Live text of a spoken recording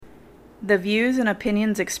The views and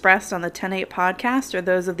opinions expressed on the 10-8 podcast are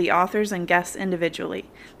those of the authors and guests individually.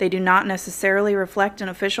 They do not necessarily reflect an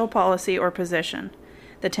official policy or position.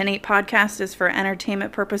 The 10-8 podcast is for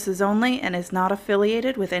entertainment purposes only and is not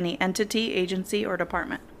affiliated with any entity, agency, or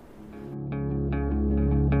department.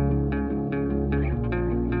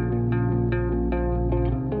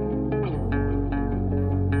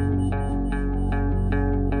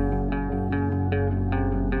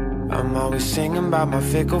 I'm always singing about my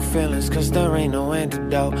fickle feelings, cause there ain't no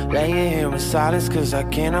antidote. Laying here in silence, cause I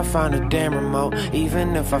cannot find a damn remote.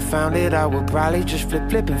 Even if I found it, I would probably just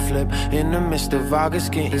flip in the midst of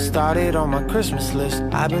August, getting started on my Christmas list.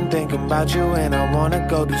 I've been thinking about you and I wanna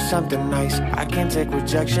go do something nice. I can't take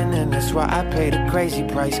rejection and that's why I paid a crazy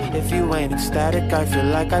price. If you ain't ecstatic, I feel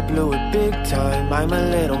like I blew it big time. I'm a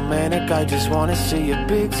little manic, I just wanna see a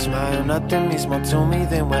big smile. Nothing means more to me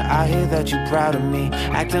than when I hear that you're proud of me.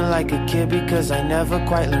 Acting like a kid because I never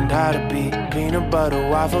quite learned how to be. Peanut butter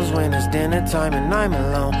waffles when it's dinner time and I'm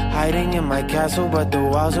alone, hiding in my castle but the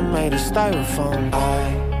walls are made of styrofoam.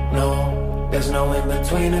 I know there's no in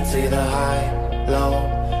between, it's either high,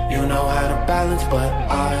 low. You know how to balance but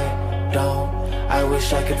I don't. I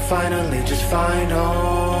wish I could finally just find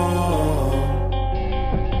home.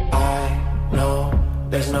 I know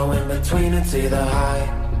there's no in between, it's either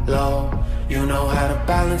high, low. You know how to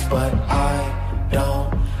balance but I don't.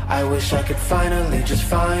 I wish I could finally just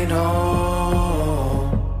find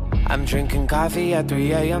home. I'm drinking coffee at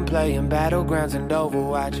 3 a.m. playing Battlegrounds and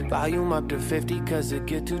Overwatch. Volume up to 50 cause it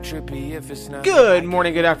get too trippy if it's not. Good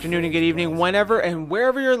morning, good afternoon, and good evening, whenever and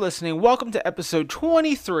wherever you're listening. Welcome to episode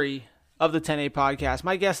 23 of the 10-8 podcast.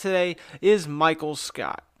 My guest today is Michael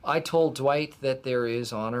Scott. I told Dwight that there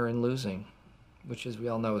is honor in losing, which, as we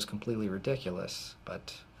all know, is completely ridiculous.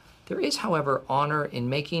 But there is, however, honor in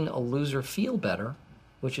making a loser feel better,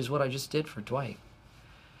 which is what I just did for Dwight.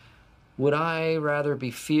 Would I rather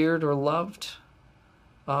be feared or loved?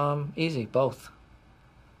 Easy, both.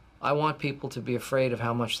 I want people to be afraid of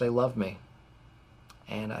how much they love me.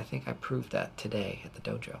 And I think I proved that today at the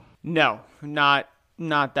dojo. No, not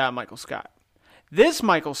that Michael Scott. This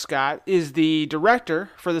Michael Scott is the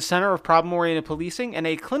director for the Center of Problem-Oriented Policing and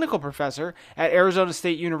a clinical professor at Arizona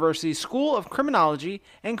State University School of Criminology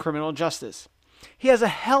and Criminal Justice. He has a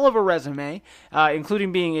hell of a resume,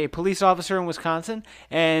 including being a police officer in Wisconsin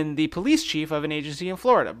and the police chief of an agency in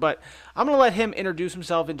Florida. But I'm going to let him introduce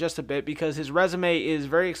himself in just a bit because his resume is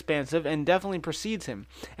very expansive and definitely precedes him.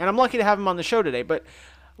 And I'm lucky to have him on the show today. But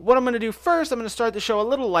what I'm going to do first, I'm going to start the show a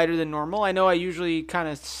little lighter than normal. I know I usually kind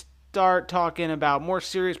of start talking about more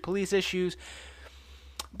serious police issues.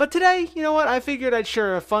 But today, you know what? I figured I'd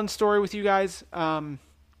share a fun story with you guys.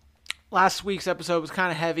 Last week's episode was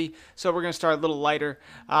kind of heavy, so we're going to start a little lighter.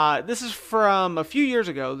 This is from a few years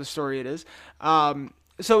ago, the story it is.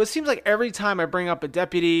 So it seems like every time I bring up a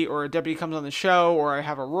deputy or a deputy comes on the show or I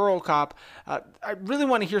have a rural cop, I really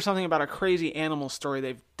want to hear something about a crazy animal story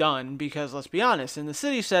they've done because, let's be honest, in the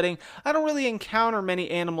city setting, I don't really encounter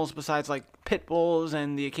many animals besides like pit bulls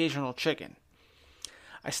and the occasional chicken.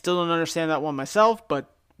 I still don't understand that one myself,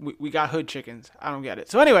 but we got hood chickens. I don't get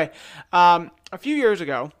it. So anyway, a few years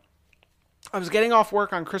ago, I was getting off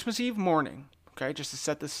work on Christmas Eve morning, okay, just to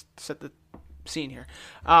set the scene here.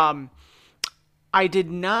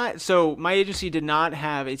 So my agency did not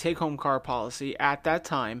have a take-home car policy at that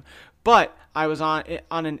time, but I was on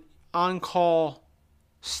an on-call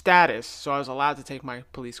status, so I was allowed to take my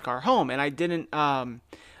police car home, and I didn't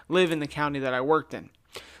live in the county that I worked in.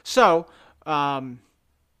 So,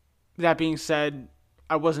 that being said,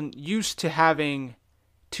 I wasn't used to having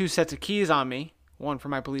two sets of keys on me, one for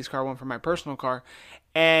my police car, one for my personal car,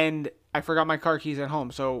 and I forgot my car keys at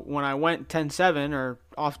home. So when I went 10/7 or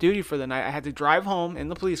off duty for the night, I had to drive home in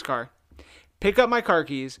the police car, pick up my car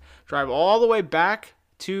keys, drive all the way back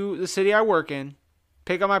to the city I work in,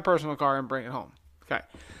 pick up my personal car, and bring it home. Okay,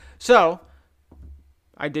 so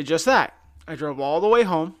I did just that. I drove all the way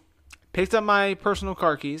home, picked up my personal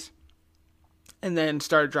car keys, and then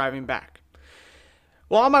started driving back.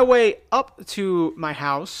 Well, on my way up to my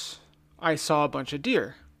house, I saw a bunch of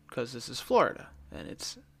deer because this is Florida and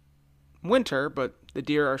it's winter, but the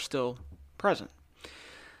deer are still present.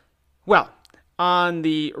 Well, on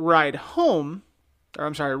the ride from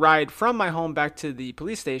my home back to the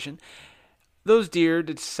police station, those deer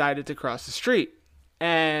decided to cross the street.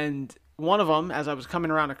 And one of them, as I was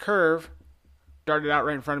coming around a curve, darted out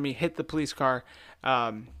right in front of me, hit the police car,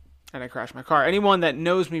 and I crashed my car. Anyone that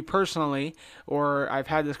knows me personally or I've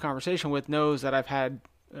had this conversation with knows that I've had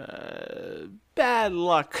bad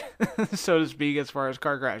luck, so to speak, as far as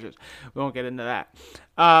car crashes. We won't get into that.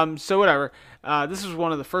 So whatever. This was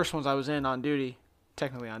one of the first ones I was in on duty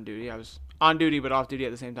technically on duty. I was on duty but off duty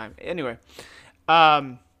at the same time. Anyway,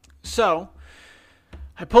 so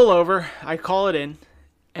I pull over, I call it in,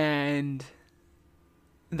 and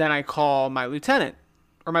then I call my lieutenant.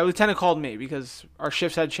 Or my lieutenant called me because our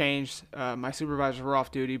shifts had changed. My supervisors were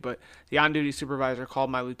off duty, but the on-duty supervisor called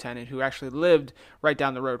my lieutenant, who actually lived right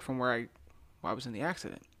down the road from where I was in the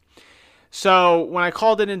accident. So when I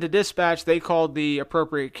called it into dispatch, they called the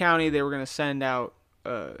appropriate county. They were going to send out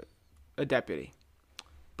a deputy.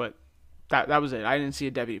 But that was it. I didn't see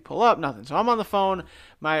a deputy pull up, nothing. So I'm on the phone.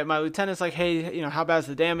 My lieutenant's like, hey, how bad's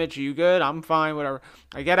the damage? Are you good? I'm fine, whatever.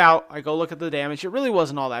 I get out. I go look at the damage. It really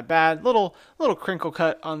wasn't all that bad. Little crinkle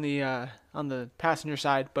cut on the passenger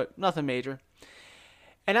side, but nothing major.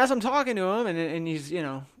 And as I'm talking to him, and he's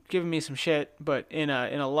giving me some shit, but in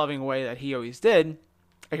a loving way that he always did,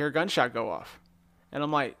 I hear a gunshot go off, and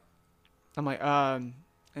I'm like, and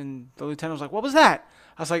the lieutenant was like, what was that?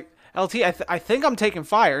 I was like, LT, I think I'm taking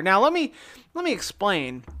fire. Now let me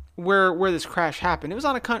explain where this crash happened. It was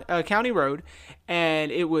on a county road, and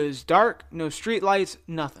it was dark, no street lights,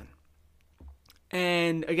 nothing.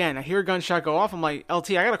 And again, I hear a gunshot go off. I'm like,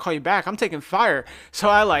 LT, I gotta call you back. I'm taking fire. So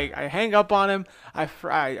I hang up on him.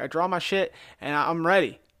 I draw my shit, and I'm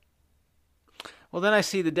ready. Well, then I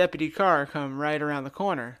see the deputy car come right around the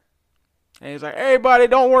corner. And he's like, hey, buddy,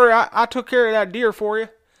 don't worry. I took care of that deer for you.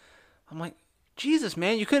 I'm like, Jesus,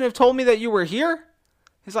 man, you couldn't have told me that you were here?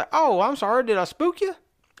 He's like, oh, I'm sorry. Did I spook you?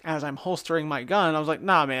 As I'm holstering my gun, I was like,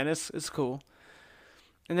 nah, man, it's cool.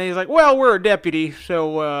 And then he's like, well, we're a deputy,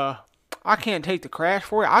 so I can't take the crash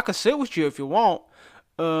for you. I could sit with you if you want.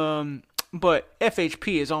 But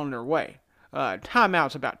FHP is on their way.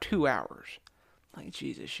 Timeout's about 2 hours. Like,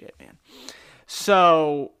 Jesus shit, man.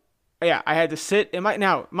 So, yeah, I had to sit.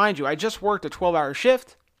 Now, mind you, I just worked a 12-hour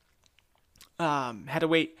shift. Had to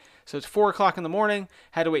wait. So it's 4 o'clock in the morning.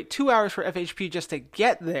 Had to wait 2 hours for FHP just to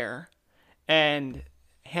get there and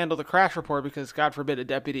handle the crash report because, God forbid, a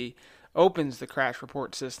deputy opens the crash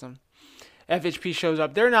report system. FHP shows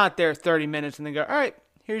up. They're not there 30 minutes and they go, all right,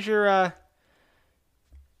 here's your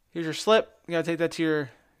slip. You got to take that to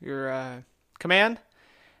your command.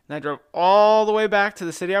 And I drove all the way back to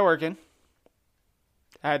the city I work in.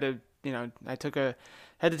 I had to,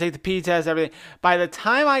 had to take the P test, everything. By the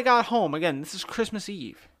time I got home, again, this is Christmas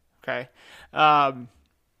Eve, okay? By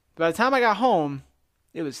the time I got home,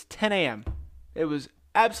 it was 10 a.m. It was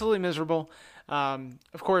absolutely miserable.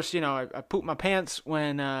 Of course, I pooped my pants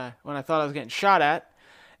when I thought I was getting shot at.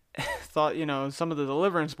 Thought, some of the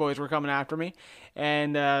Deliverance boys were coming after me,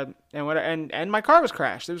 and my car was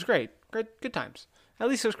crashed. It was great, good times. At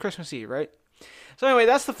least it was Christmas Eve, right? So anyway,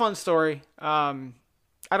 that's the fun story.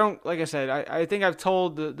 Like I said, I think I've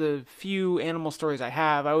told the few animal stories I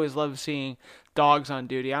have. I always love seeing dogs on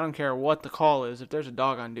duty. I don't care what the call is. If there's a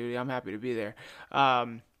dog on duty, I'm happy to be there.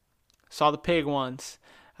 Saw the pig once.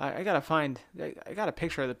 I got a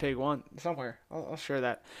picture of the pig one somewhere. I'll share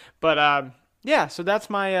that. But, yeah, so that's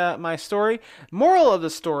my story. Moral of the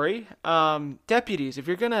story, deputies, if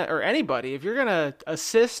you're gonna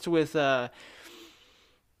assist with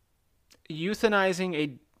euthanizing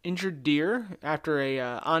a injured deer after a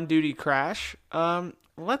on-duty crash,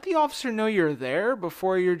 let the officer know you're there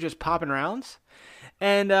before you're just popping rounds.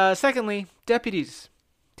 And secondly, deputies,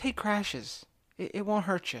 take crashes. It won't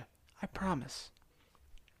hurt you. I promise.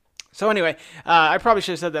 So anyway, I probably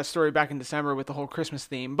should have said that story back in December with the whole Christmas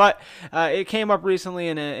theme, but it came up recently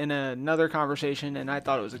in another conversation, and I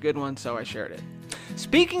thought it was a good one, so I shared it.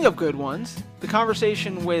 Speaking of good ones, the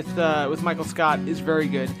conversation with Michael Scott is very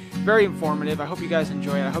good, very informative. I hope you guys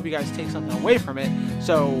enjoy it. I hope you guys take something away from it.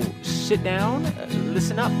 So sit down,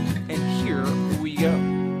 listen up, and here we go.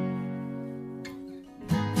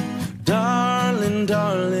 Darling,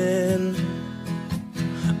 darling,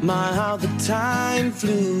 my, how the time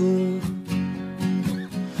flew.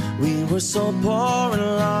 We were so poor and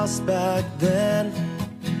lost back then,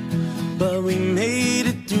 but we made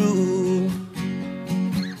it through.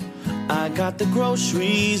 I got the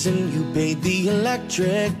groceries and you paid the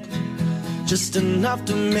electric, just enough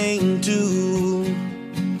to make do.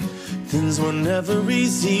 Things were never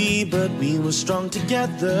easy, but we were strong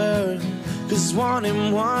together, 'cause 1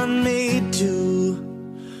 and 1 made 2.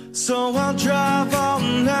 So I'll drive all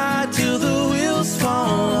night till the wheels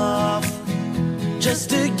fall off, just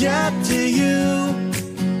to get to you.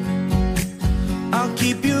 I'll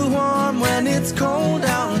keep you warm when it's cold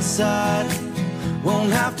outside,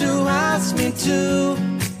 won't have to ask me to.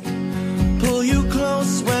 Pull you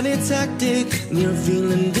close when it's hectic and you're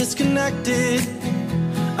feeling disconnected,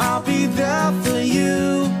 I'll be there for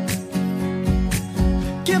you.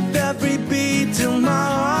 Give every beat till my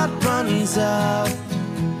heart runs out,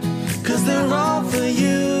 'cause 'cause they're all for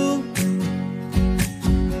you.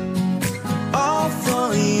 All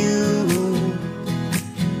for you.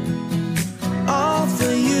 All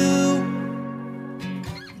for you.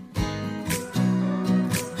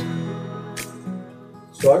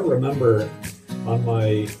 So I remember on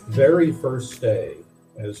my very first day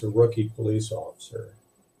as a rookie police officer,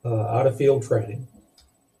 out of field training,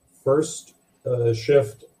 first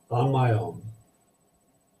shift on my own.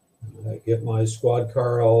 I get my squad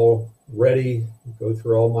car all ready, go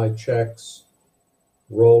through all my checks,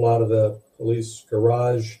 roll out of the police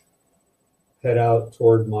garage, head out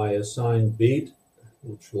toward my assigned beat,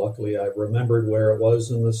 which luckily I remembered where it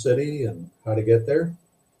was in the city and how to get there.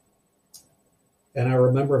 And I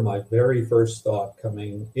remember my very first thought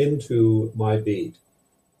coming into my beat,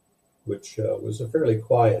 which was a fairly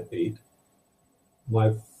quiet beat.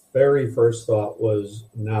 My very first thought was,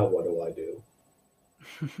 now what do I do?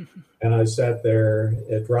 And I sat there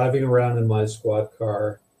driving around in my squad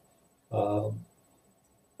car,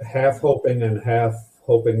 half hoping and half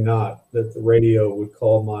hoping not that the radio would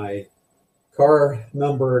call my car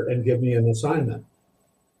number and give me an assignment.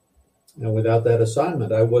 And without that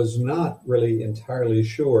assignment, I was not really entirely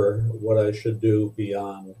sure what I should do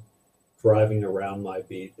beyond driving around my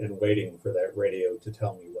beat and waiting for that radio to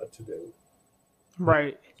tell me what to do.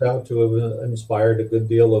 Right. It's out to have inspired a good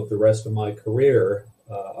deal of the rest of my career,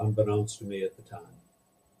 unbeknownst to me at the time.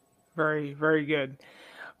 Very, very good.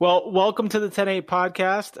 Well, welcome to the 10-8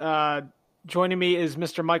 podcast. Joining me is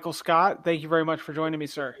Mr. Michael Scott. Thank you very much for joining me,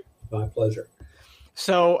 sir. My pleasure.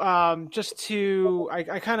 So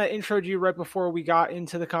I kind of introed you right before we got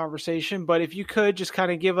into the conversation, but if you could just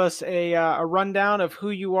kind of give us a rundown of who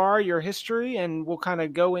you are, your history, and we'll kind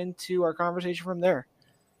of go into our conversation from there.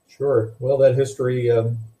 Sure. Well, that history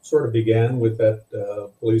sort of began with that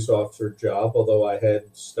police officer job, although I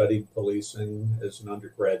had studied policing as an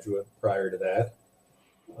undergraduate prior to that.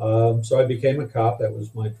 So I became a cop. That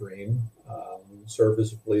was my dream, serve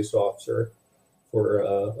as a police officer for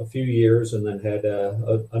a few years, and then had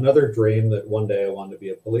another dream that one day I wanted to be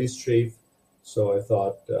a police chief. So I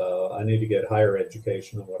thought I need to get higher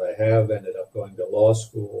education than what I have. Ended up going to law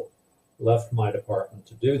school, left my department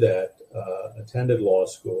to do that, attended law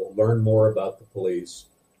school, learned more about the police,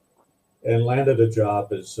 and landed a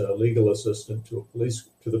job as a legal assistant to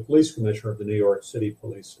the police commissioner of the New York City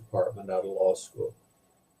Police Department out of law school.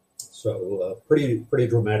 So pretty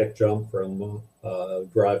dramatic jump from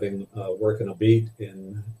working a beat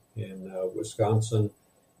in Wisconsin,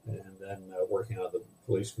 and then working out of the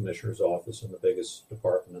police commissioner's office in the biggest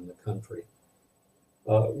department in the country.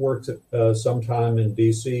 Worked some time in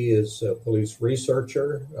D.C. as a police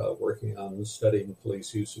researcher, working on studying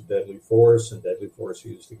police use of deadly force and deadly force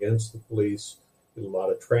used against the police. Did a lot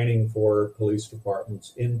of training for police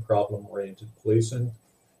departments in problem-oriented policing.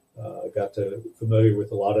 Got familiar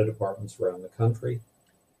with a lot of departments around the country.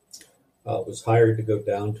 Was hired to go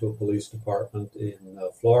down to a police department in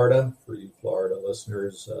Florida. For you Florida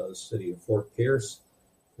listeners, city of Fort Pierce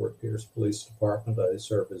Police Department. I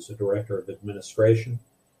served as a director of administration.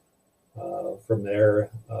 From there,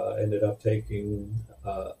 ended up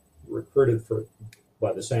recruited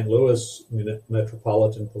by the St. Louis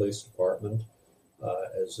Metropolitan Police Department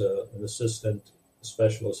as an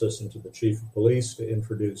special assistant to the chief of police to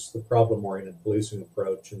introduce the problem-oriented policing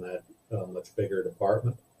approach in that much bigger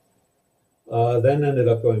department. Then ended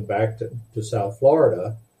up going back to South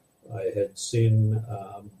Florida. I had seen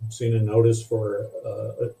a notice for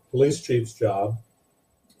a police chief's job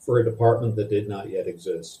for a department that did not yet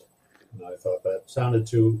exist, and I thought that sounded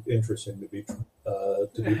too interesting to be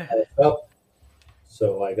passed up.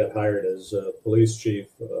 So I got hired as a police chief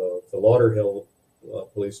of the Lauderhill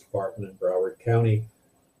Police Department in Broward County,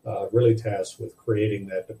 really tasked with creating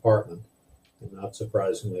that department. And not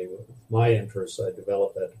surprisingly, with my interests, I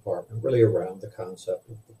developed that department really around the concept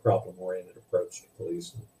of the problem-oriented approach to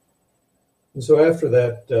policing. And so after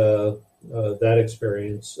that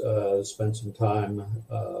experience, spent some time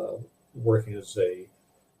working as a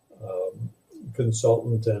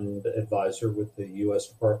consultant and advisor with the U.S.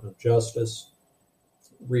 Department of Justice,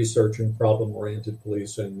 researching problem-oriented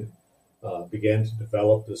policing, began to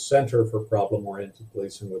develop the Center for Problem-Oriented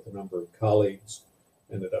Policing with a number of colleagues.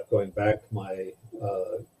 Ended up going back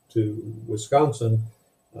to Wisconsin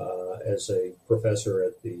as a professor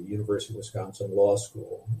at the University of Wisconsin Law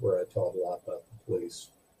School, where I taught a lot about the police.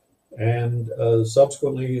 And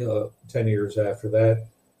subsequently, 10 years after that,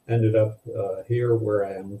 ended up here where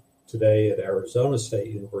I am today at Arizona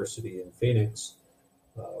State University in Phoenix,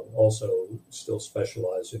 also still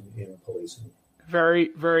specializing in policing. Very,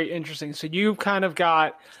 very interesting. So you've kind of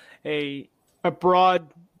got a broad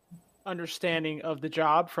understanding of the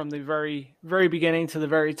job from the very, very beginning to the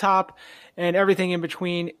very top, and everything in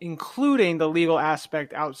between, including the legal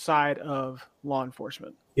aspect outside of law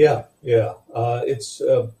enforcement. Yeah, yeah. It's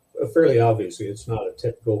fairly obviously it's not a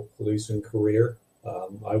typical policing career.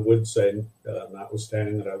 I would say,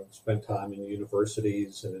 notwithstanding that I've spent time in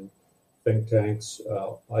universities and in think tanks,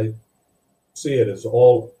 I see it as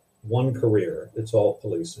all one career. It's all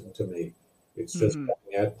policing to me. It's just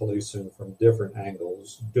coming at policing from different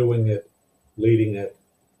angles, doing it, leading it,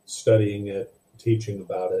 studying it, teaching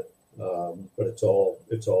about it. But it's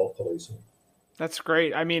all policing. That's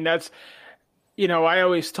great. I mean, that's, I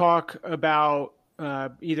always talk about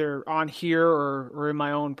either on here or in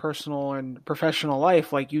my own personal and professional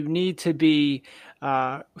life, like you need to be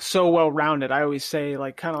so well-rounded. I always say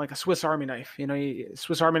kind of like a Swiss Army knife.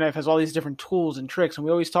 Swiss Army knife has all these different tools and tricks, and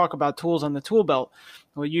we always talk about tools on the tool belt.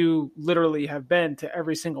 Well, you literally have been to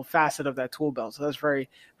every single facet of that tool belt. So that's very,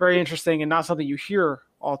 very interesting and not something you hear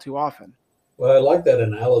all too often. Well, I like that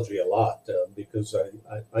analogy a lot because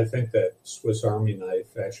I think that Swiss Army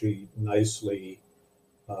knife actually nicely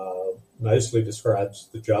describes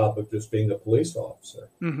the job of just being a police officer,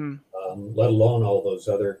 let alone all those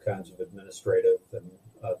other kinds of administrative and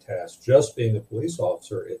tasks. Just being a police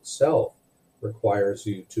officer itself requires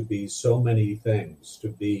you to be so many things, to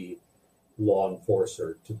be law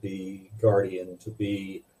enforcer, to be guardian, to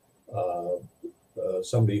be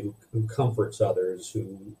somebody who comforts others,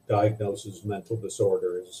 who diagnoses mental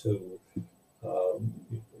disorders, who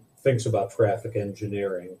thinks about traffic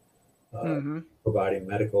engineering, providing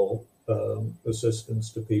medical assistance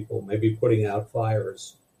to people, maybe putting out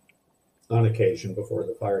fires on occasion before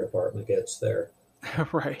the fire department gets there.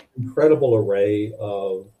 Right. Incredible array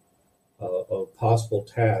of possible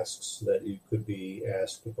tasks that you could be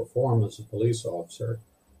asked to perform as a police officer,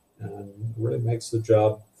 and really makes the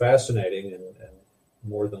job fascinating and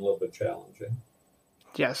more than a little bit challenging.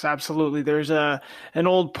 Yes, absolutely. There's an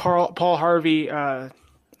old Paul Harvey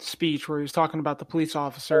speech where he was talking about the police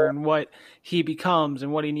officer and what he becomes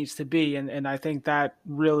and what he needs to be. And I think that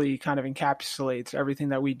really kind of encapsulates everything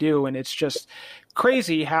that we do. And it's just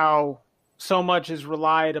crazy how so much is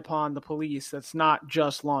relied upon the police that's not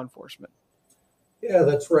just law enforcement. Yeah,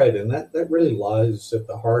 that's right. And that really lies at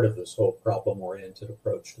the heart of this whole problem-oriented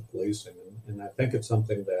approach to policing. And I think it's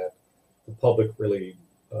something that the public really,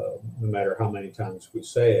 no matter how many times we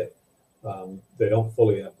say it, they don't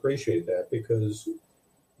fully appreciate that, because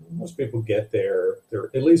most people get their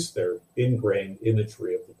at least their ingrained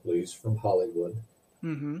imagery of the police from Hollywood.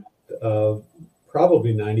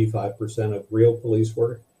 Probably 95% of real police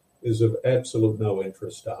work is of absolute no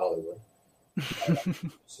interest to Hollywood.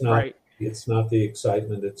 It's not, right. It's not the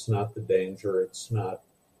excitement. It's not the danger. It's not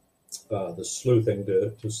the sleuthing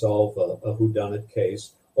to solve a whodunit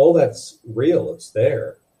case. All that's real. It's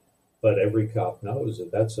there. But every cop knows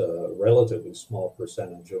that that's a relatively small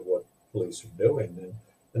percentage of what police are doing.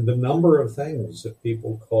 And the number of things that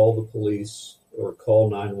people call the police or call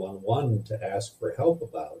 911 to ask for help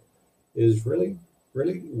about is really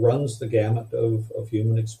runs the gamut of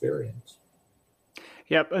human experience.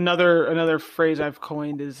 Yep. Another phrase I've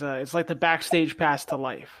coined is it's like the backstage pass to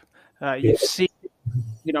life. You see,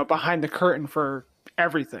 behind the curtain for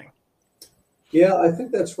everything. Yeah, I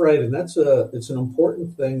think that's right. And it's an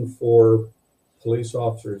important thing for police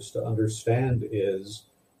officers to understand is,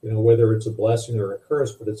 whether it's a blessing or a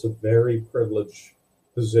curse, but it's a very privileged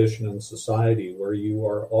position in society where you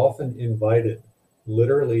are often invited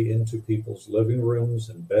literally into people's living rooms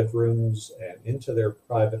and bedrooms and into their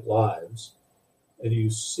private lives. And you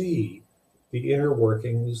see the inner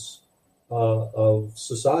workings of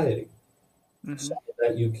society. So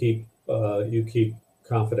that you keep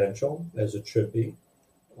confidential, as it should be.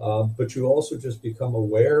 But you also just become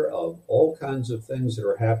aware of all kinds of things that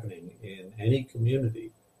are happening in any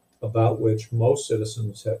community about which most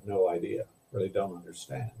citizens have no idea, really don't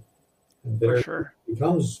understand. And there sure.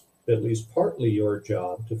 becomes at least partly your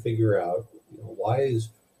job to figure out,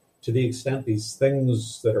 to the extent these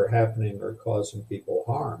things that are happening are causing people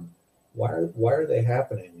harm, why are they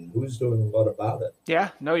happening and who's doing what about it? Yeah,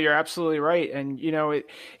 no, you're absolutely right. And, it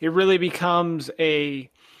really becomes I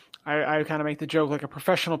kind of make the joke like a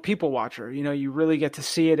professional people watcher. You really get to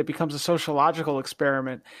see it. It becomes a sociological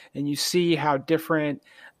experiment, and you see how different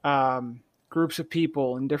groups of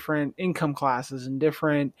people in different income classes and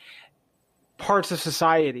different parts of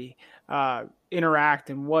society interact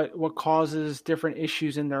and what causes different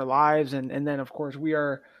issues in their lives. And then, of course, we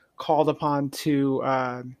are called upon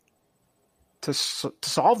to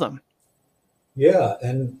solve them. Yeah.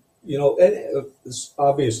 And,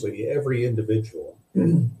 obviously every individual,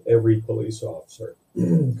 every police officer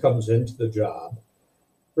comes into the job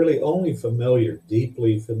really only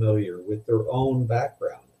deeply familiar with their own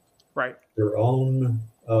background, Right. their own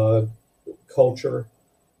culture,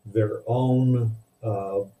 their own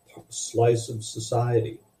slice of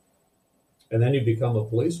society. And then you become a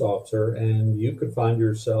police officer, and you could find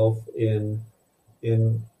yourself in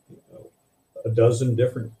a dozen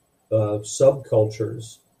different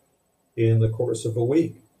subcultures in the course of a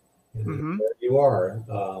week. And Mm-hmm. there you are,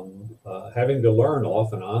 having to learn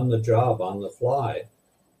often on the job, on the fly.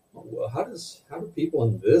 Well, how do people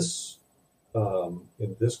in this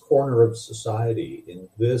corner of society, in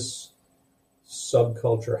this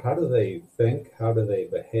subculture, how do they think? How do they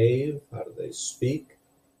behave? How do they speak?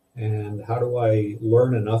 And how do I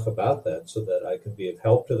learn enough about that so that I can be of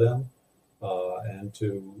help to them and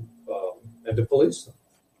to police them?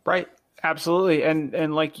 Right. Absolutely.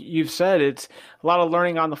 And like you've said, it's a lot of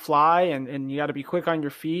learning on the fly, and you got to be quick on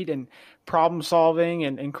your feet, and problem solving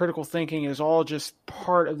and critical thinking is all just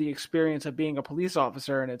part of the experience of being a police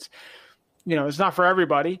officer. And it's not for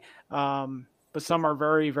everybody, but some are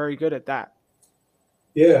very, very good at that.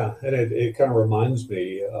 Yeah, and it kind of reminds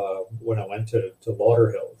me when I went to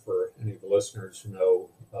Lauderhill, for any of the listeners who know,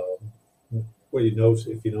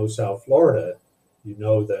 if you know South Florida, you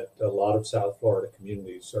know that a lot of South Florida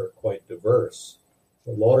communities are quite diverse.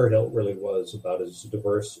 So Lauderhill really was about as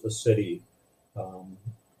diverse a city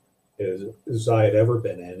as I had ever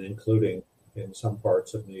been in, including in some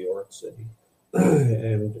parts of New York City.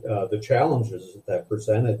 And the challenges that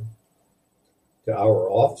presented to our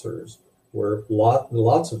officers were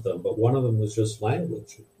lots of them, but one of them was just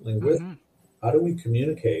linguistic. Mm-hmm. How do we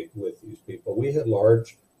communicate with these people? We had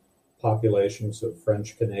large populations of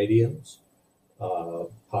French Canadians,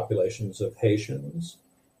 populations of Haitians,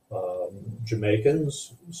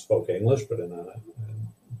 Jamaicans who spoke English, but in a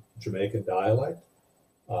Jamaican dialect,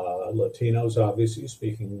 Latinos obviously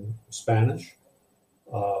speaking Spanish.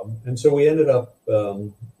 And so we ended up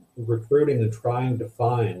recruiting and trying to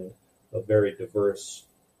find a very diverse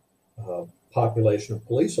population of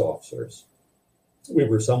police officers. We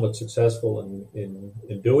were somewhat successful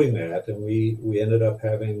in doing that, and we ended up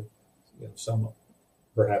having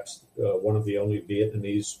perhaps one of the only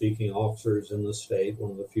Vietnamese speaking officers in the state,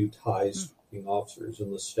 one of the few Thai speaking officers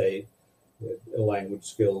in the state, with language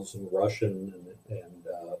skills in Russian and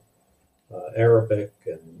Arabic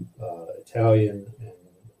and Italian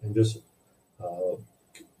and just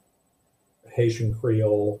Haitian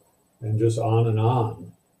Creole, and just on and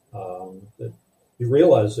on. That you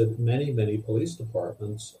realize that many police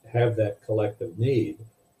departments have that collective need,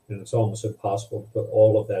 and it's almost impossible to put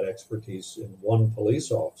all of that expertise in one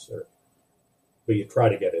police officer, but you try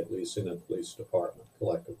to get at least in a police department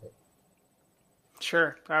collectively.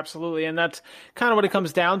 Sure, absolutely. And that's kind of what it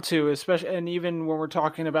comes down to, especially, and even when we're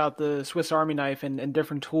talking about the Swiss Army knife and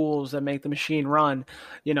different tools that make the machine run,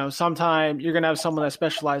 sometimes you're going to have someone that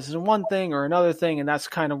specializes in one thing or another thing. And that's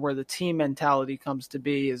kind of where the team mentality comes to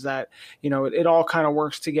be, is that, it all kind of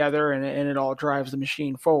works together and it all drives the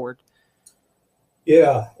machine forward.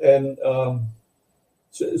 Yeah. And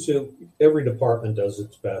so every department does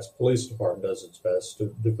its best. Police department does its best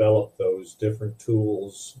to develop those different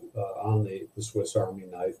tools on the Swiss Army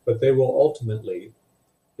knife, but they will ultimately,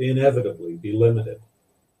 inevitably, be limited.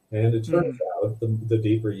 And it turns out the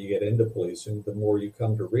deeper you get into policing, the more you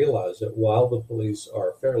come to realize that while the police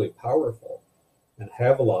are fairly powerful and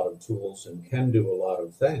have a lot of tools and can do a lot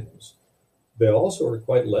of things, they also are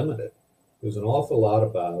quite limited. There's an awful lot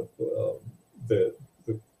about the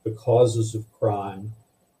causes of crime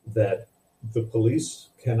that the police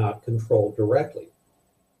cannot control directly.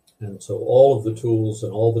 And so all of the tools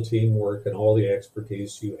and all the teamwork and all the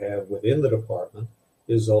expertise you have within the department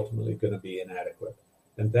is ultimately going to be inadequate.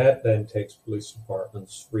 And that then takes police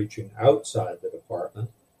departments reaching outside the department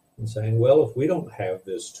and saying, well, if we don't have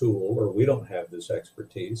this tool or we don't have this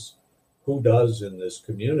expertise, who does in this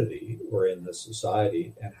community or in this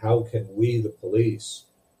society? And how can we, the police,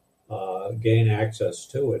 gain access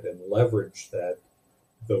to it and leverage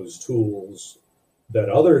those tools that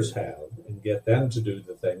others have and get them to do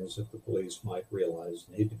the things that the police might realize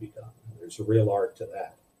need to be done? There's a real art to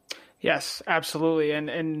that. Yes, absolutely.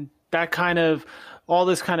 And that kind of, all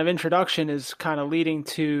this kind of introduction is kind of leading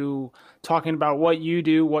to talking about what you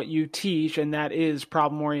do, what you teach, and that is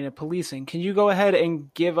problem-oriented policing. Can you go ahead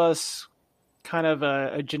and give us kind of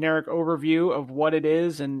a generic overview of what it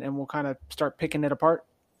is, and we'll kind of start picking it apart?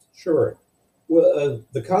 Sure. Well,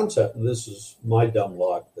 the concept, and this is my dumb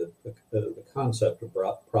luck, that the concept of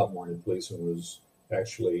problem-oriented policing was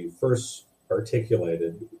actually first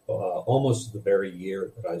articulated almost the very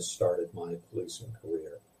year that I started my policing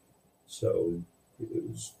career. So it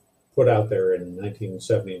was put out there in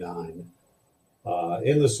 1979,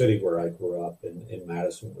 in the city where I grew up in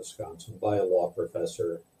Madison, Wisconsin, by a law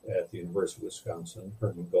professor at the University of Wisconsin,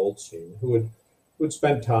 Herman Goldstein, who had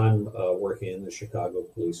spent time working in the Chicago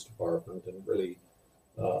Police Department and really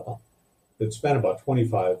had spent about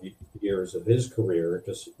 25 years of his career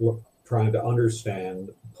just trying to understand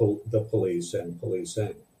the police and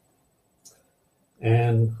policing.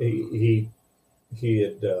 And he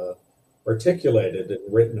had articulated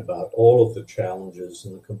and written about all of the challenges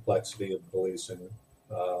and the complexity of policing.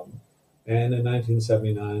 And in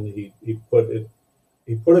 1979, he put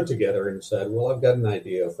it together and said, "Well, I've got an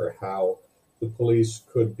idea for how the police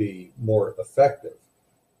could be more effective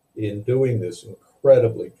in doing this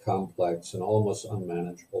incredibly complex and almost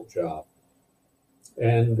unmanageable job."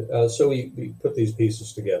 And so he put these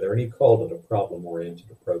pieces together, and he called it a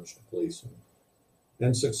problem-oriented approach to policing.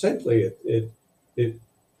 And succinctly, it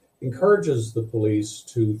encourages the police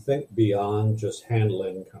to think beyond just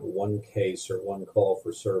handling kind of one case or one call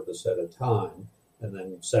for service at a time, and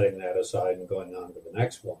then setting that aside and going on to the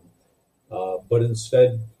next one. But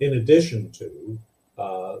instead, in addition to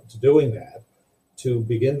doing that, to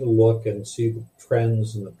begin to look and see the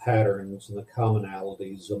trends and the patterns and the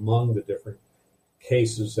commonalities among the different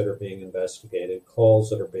cases that are being investigated,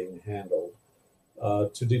 calls that are being handled,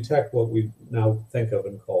 to detect what we now think of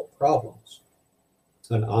and call problems,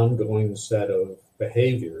 an ongoing set of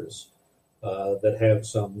behaviors that have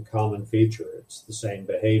some common feature. It's the same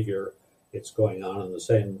behavior, it's going on in the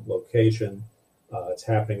same location, it's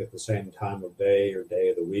happening at the same time of day or day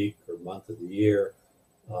of the week or month of the year,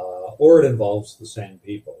 or it involves the same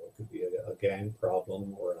people. It could be a gang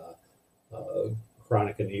problem or a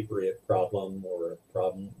chronic inebriate problem or a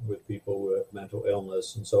problem with people with mental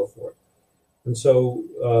illness and so forth. And so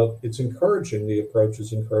the approach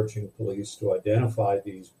is encouraging police to identify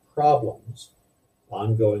these problems,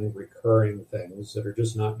 ongoing, recurring things that are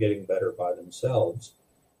just not getting better by themselves,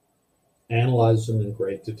 analyze them in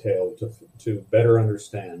great detail to better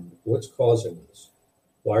understand what's causing this.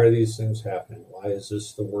 Why are these things happening? Why is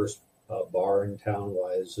this the worst bar in town?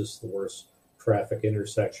 Why is this the worst traffic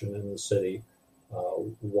intersection in the city?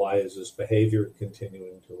 Why is this behavior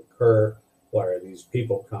continuing to occur? Why are these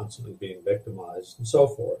people constantly being victimized, and so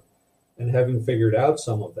forth? And having figured out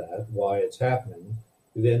some of that, why it's happening,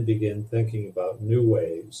 you then begin thinking about new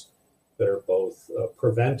ways that are both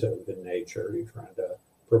preventive in nature, you're trying to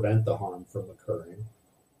prevent the harm from occurring,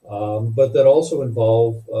 but that also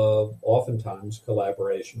involve oftentimes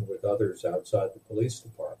collaboration with others outside the police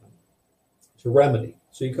department to remedy.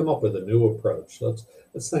 So you come up with a new approach.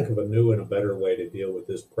 Let's think of a new and a better way to deal with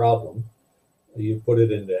this problem. You put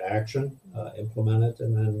it into action, implement it,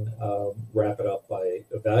 and then wrap it up by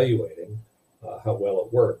evaluating how well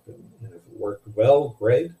it worked. And if it worked well,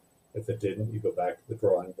 great. If it didn't, you go back to the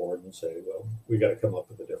drawing board and say, well, we got to come up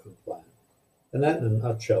with a different plan. And that, in a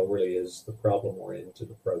nutshell, really is the problem-oriented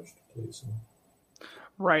approach to policing.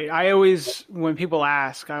 Right. I always, when people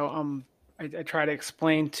ask, I try to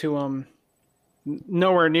explain to them,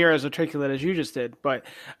 nowhere near as articulate as you just did, but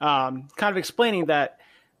kind of explaining that,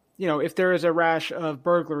 you know, if there is a rash of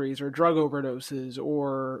burglaries or drug overdoses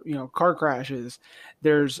or, you know, car crashes,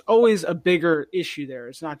 there's always a bigger issue there.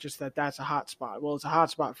 It's not just that that's a hot spot. Well, it's a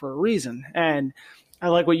hot spot for a reason. And I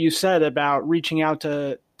like what you said about reaching out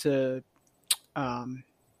to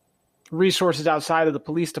resources outside of the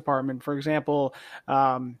police department. For example,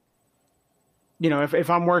 you know, if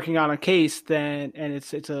I'm working on a case and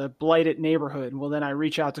it's a blighted neighborhood, well, then I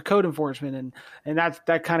reach out to code enforcement, and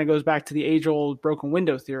that kind of goes back to the age-old broken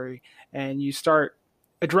window theory, and you start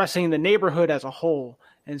addressing the neighborhood as a whole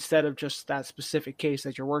instead of just that specific case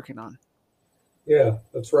that you're working on. Yeah,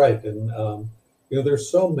 that's right. And you know, there's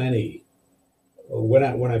so many.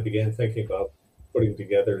 When I began thinking about putting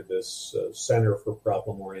together this Center for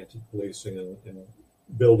Problem-Oriented Policing and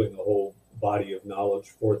building a whole body of knowledge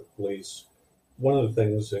for the police, one of the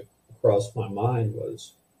things that crossed my mind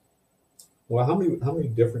was, well, how many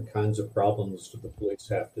different kinds of problems do the police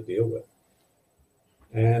have to deal with?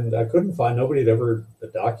 And I couldn't find, nobody had ever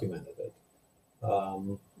documented it.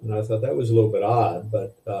 And I thought that was a little bit odd,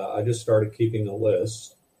 but I just started keeping a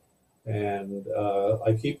list, and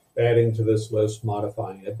I keep adding to this list,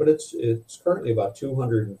 modifying it, but it's currently about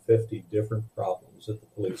 250 different problems that the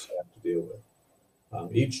police have to deal with.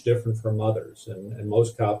 Each different from others, and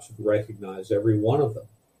most cops would recognize every one of them.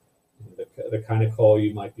 The kind of call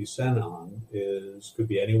you might be sent on could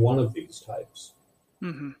be any one of these types,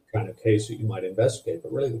 kind of case that you might investigate,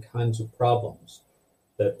 but really the kinds of problems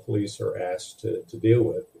that police are asked to deal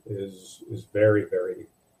with is very, very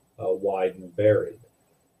wide and varied.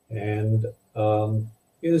 And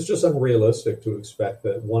it's just unrealistic to expect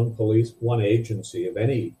that one agency of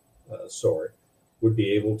any sort would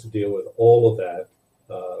be able to deal with all of that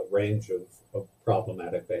range of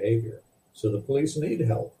problematic behavior. So the police need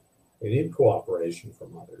help. They need cooperation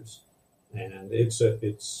from others. And it's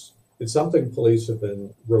something police have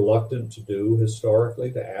been reluctant to do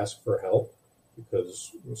historically, to ask for help,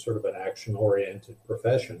 because we're sort of an action-oriented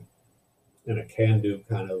profession and a can-do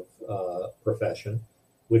kind of profession,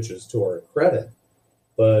 which is to our credit.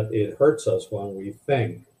 But it hurts us when we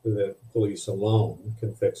think that police alone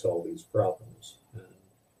can fix all these problems.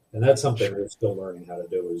 And that's something we're still learning how to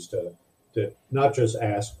do, is to not just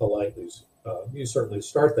ask politely. You certainly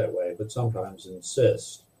start that way, but sometimes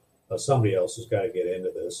insist somebody else has got to get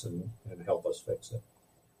into this and help us fix it.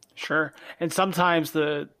 Sure. And sometimes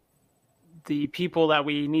the people that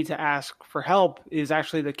we need to ask for help is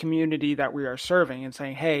actually the community that we are serving, and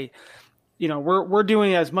saying, hey, we're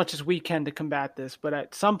doing as much as we can to combat this, but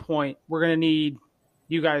at some point we're going to need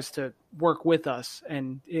you guys to work with us.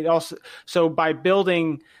 And it also, so by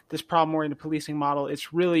building this problem-oriented policing model,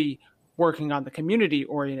 it's really working on the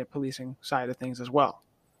community-oriented policing side of things as well.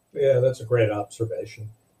 Yeah, that's a great observation.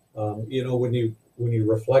 When you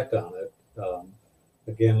reflect on it,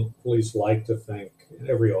 again, police like to think, and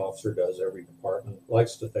every officer does, every department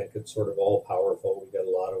likes to think it's sort of all powerful. We've got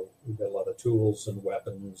a lot of tools and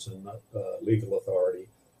weapons and legal authority.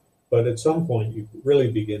 But at some point, you really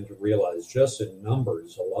begin to realize, just in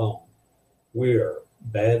numbers alone, we are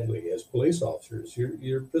badly, as police officers,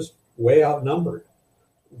 you're just way outnumbered.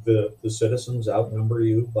 The citizens outnumber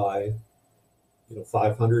you by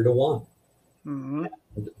 500 to 1. Mm-hmm.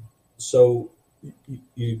 And so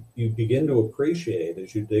you begin to appreciate,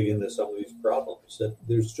 as you dig into some of these problems, that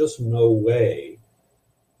there's just no way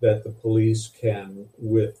that the police can,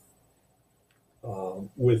 with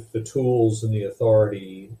the tools and the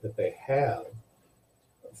authority that they have,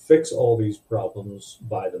 fix all these problems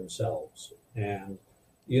by themselves. And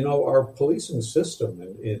our policing system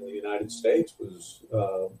in the United States was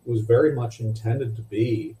very much intended to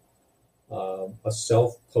be a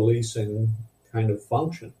self-policing kind of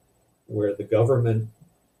function, where the government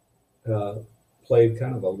played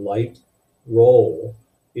kind of a light role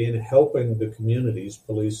in helping the communities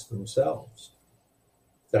police themselves.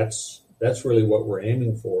 That's really what we're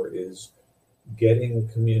aiming for, is getting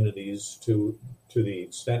communities to the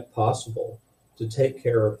extent possible to take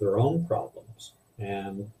care of their own problems.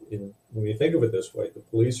 And when you think of it this way, the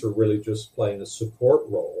police are really just playing a support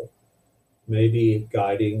role, maybe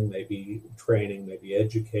guiding, maybe training, maybe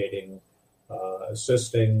educating,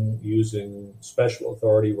 assisting, using special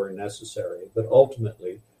authority where necessary. But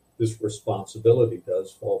ultimately, this responsibility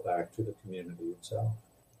does fall back to the community itself.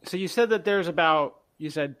 So you said that there's about,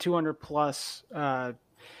 200 plus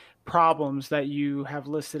problems that you have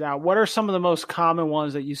listed out. What are some of the most common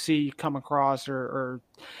ones that you see come across, or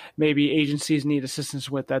maybe agencies need assistance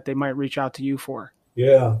with, that they might reach out to you for?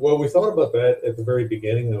 Yeah, well, we thought about that at the very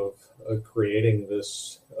beginning of creating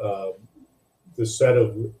this set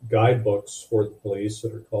of guidebooks for the police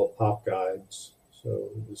that are called POP Guides. So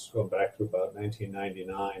this is going back to about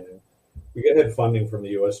 1999, and we had funding from the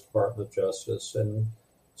U.S. Department of Justice. And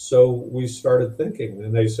so we started thinking,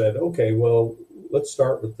 and they said, okay, well, let's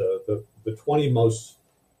start with the 20 most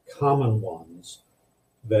common ones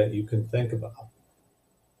that you can think about.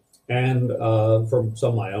 And from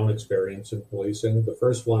some of my own experience in policing, the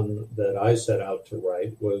first one that I set out to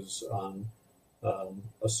write was on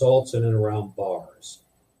assaults in and around bars,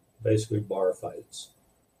 basically bar fights.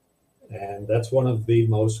 And that's one of the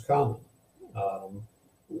most common.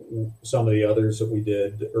 Some of the others that we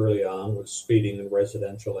did early on was speeding in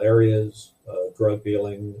residential areas, drug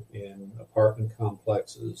dealing in apartment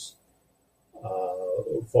complexes,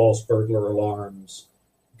 false burglar alarms,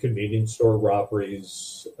 convenience store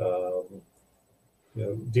robberies,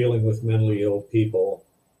 dealing with mentally ill people,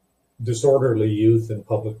 disorderly youth in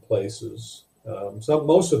public places.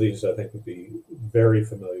 Most of these, I think, would be very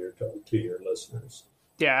familiar to your listeners.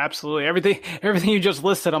 Yeah, absolutely. Everything you just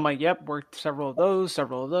listed, I'm like, yep, worked several of those.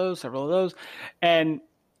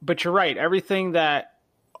 But you're right. Everything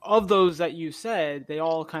of those that you said, they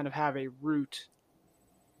all kind of have a root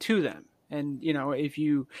to them. And, if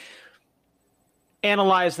you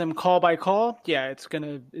analyze them call by call, yeah,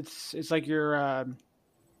 it's like you're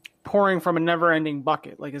pouring from a never ending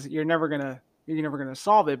bucket. Like you're never going to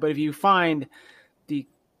solve it. But if you find the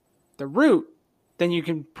root, then you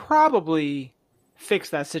can probably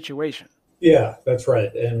fix that situation. Yeah, that's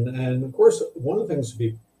right. And of course, one of the things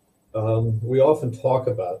we often talk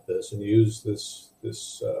about this and use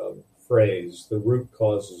this phrase, the root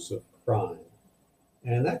causes of crime.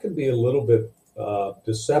 And that can be a little bit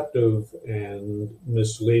deceptive and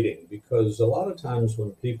misleading, because a lot of times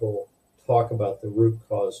when people talk about the root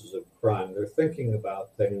causes of crime, they're thinking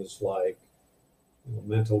about things like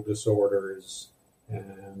mental disorders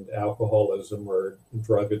and alcoholism or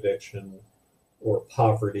drug addiction or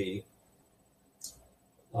poverty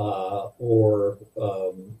or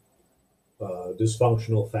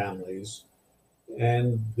dysfunctional families.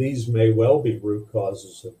 And these may well be root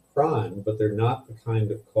causes of crime, but they're not the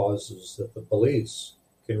kind of causes that the police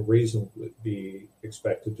can reasonably be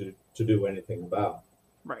expected to do anything about.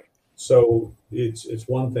 Right. So it's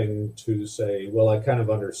one thing to say, well, I kind of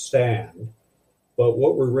understand, but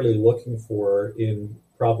what we're really looking for in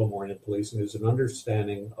problem-oriented policing is an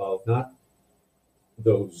understanding of not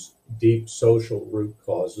those deep social root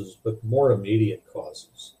causes, but more immediate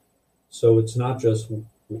causes. So it's not just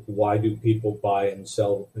why do people buy and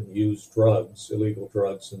sell and use drugs, illegal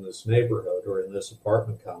drugs in this neighborhood or in this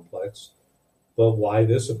apartment complex, but why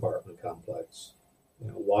this apartment complex?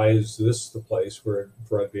 Why is this the place where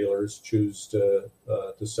drug dealers choose to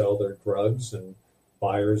sell their drugs and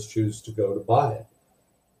buyers choose to go to buy it?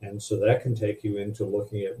 And so that can take you into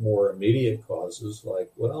looking at more immediate causes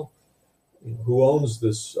like, well, who owns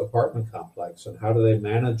this apartment complex and how do they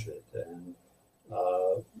manage it? And,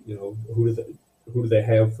 who do they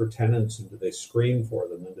have for tenants and do they screen for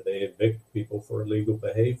them and do they evict people for illegal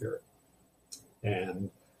behavior? And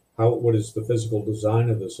what is the physical design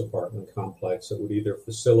of this apartment complex that would either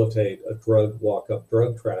facilitate a walk-up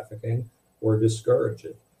drug trafficking or discourage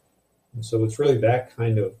it? And so it's really that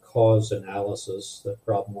kind of cause analysis that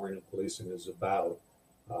problem-oriented policing is about.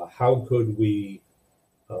 How could we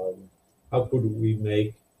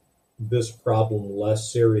make this problem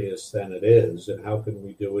less serious than it is, and how can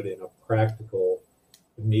we do it in a practical,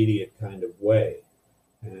 immediate kind of way?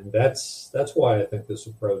 And that's why I think this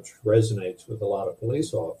approach resonates with a lot of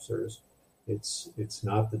police officers. It's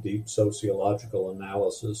not the deep sociological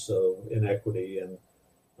analysis of inequity and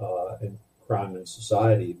crime in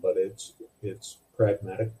society, but it's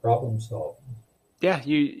pragmatic problem solving. Yeah,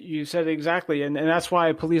 you said it exactly, and that's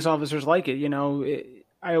why police officers like it.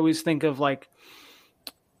 I always think of like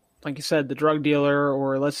you said, the drug dealer,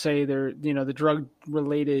 or let's say the drug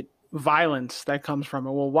related violence that comes from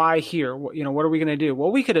it. Well, why here? What are we going to do?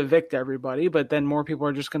 Well, we could evict everybody, but then more people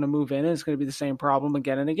are just going to move in and it's going to be the same problem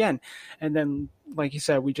again and again. And then, like you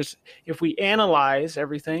said, if we analyze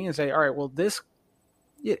everything and say, all right, well,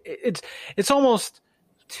 it's almost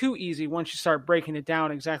too easy once you start breaking it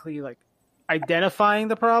down, exactly like identifying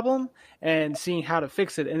the problem and seeing how to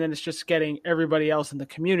fix it. And then it's just getting everybody else in the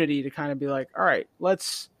community to kind of be like, all right,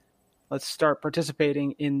 let's start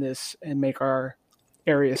participating in this and make our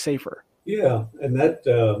area safer. Yeah, and that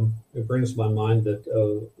it brings to my mind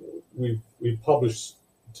that we've published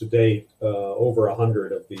to date over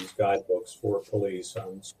 100 of these guidebooks for police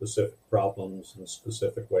on specific problems and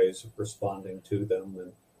specific ways of responding to them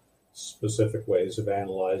and specific ways of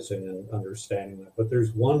analyzing and understanding them. But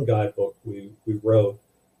there's one guidebook we wrote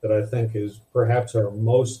that I think is perhaps our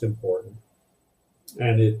most important,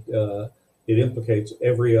 and it implicates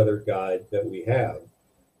every other guide that we have.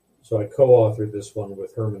 So I co-authored this one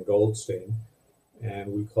with Herman Goldstein,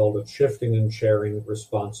 and we called it Shifting and Sharing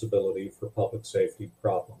Responsibility for Public Safety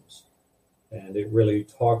Problems. And it really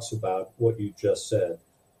talks about what you just said,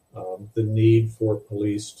 the need for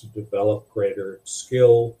police to develop greater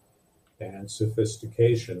skill and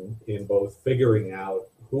sophistication in both figuring out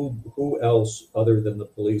who else other than the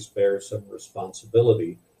police bears some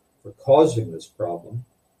responsibility for causing this problem,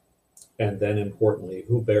 and then importantly,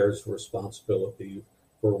 who bears responsibility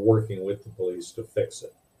for working with the police to fix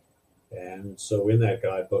it. And so in that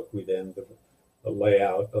guidebook, we then lay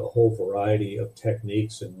out a whole variety of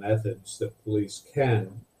techniques and methods that police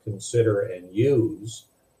can consider and use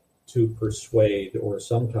to persuade or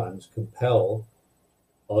sometimes compel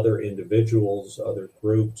other individuals, other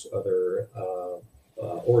groups, other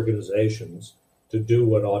organizations to do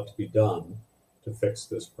what ought to be done to fix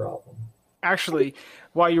this problem. Actually,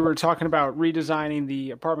 while you were talking about redesigning the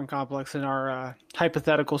apartment complex in our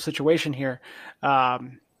hypothetical situation here,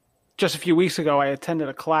 just a few weeks ago, I attended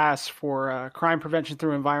a class for crime prevention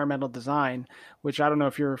through environmental design, which I don't know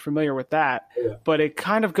if you're familiar with that, but it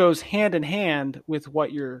kind of goes hand in hand with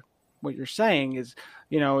what you're saying is,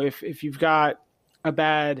 if you've got a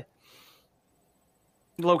bad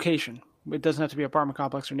location, it doesn't have to be apartment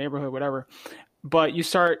complex or neighborhood, whatever, but you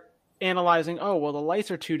start analyzing, the lights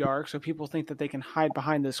are too dark, so people think that they can hide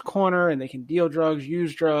behind this corner and they can deal drugs,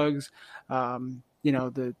 use drugs.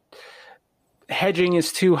 The hedging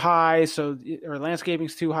is too high, or landscaping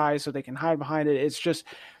is too high, so they can hide behind it. It's just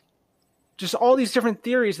just all these different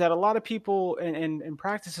theories that a lot of people and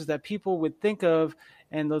practices that people would think of,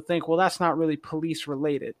 and they'll think, well, that's not really police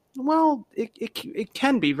related. Well, it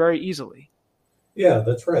can be very easily. Yeah,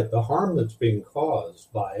 that's right. The harm that's being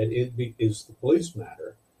caused by it is the police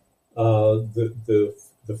matter. The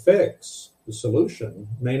fix, the solution,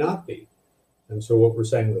 may not be. And so what we're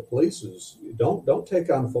saying to the police is, don't take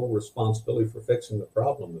on full responsibility for fixing the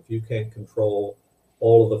problem if you can't control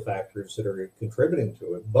all of the factors that are contributing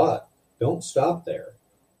to it. But don't stop there,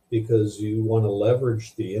 because you want to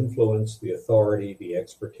leverage the influence, the authority, the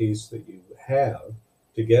expertise that you have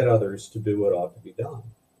to get others to do what ought to be done.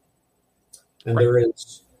 And right. There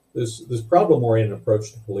is this problem-oriented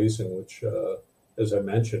approach to policing, which, as I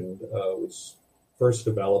mentioned, was first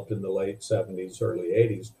developed in the late 70s, early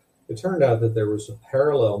 80s. It turned out that there was a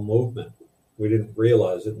parallel movement. We didn't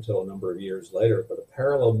realize it until a number of years later, but a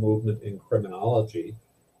parallel movement in criminology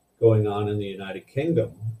going on in the United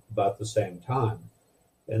Kingdom about the same time.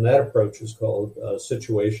 And that approach is called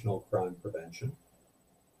situational crime prevention.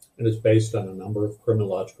 And it's based on a number of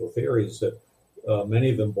criminological theories that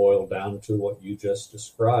many of them boil down to what you just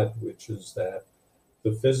described, which is that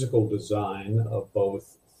the physical design of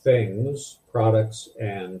both things, products,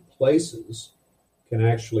 and places can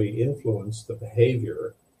actually influence the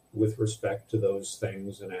behavior with respect to those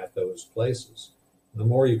things and at those places. And the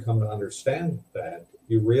more you come to understand that,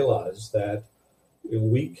 you realize that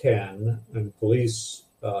we can, and police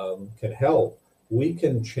can help, we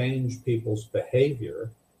can change people's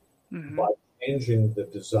behavior by changing the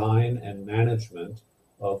design and management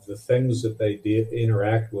of the things that they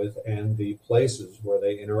interact with and the places where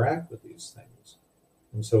they interact with these things.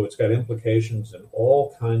 And so it's got implications in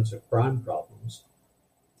all kinds of crime problems.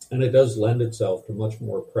 And it does lend itself to much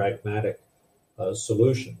more pragmatic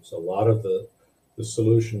solutions. A lot of the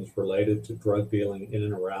solutions related to drug dealing in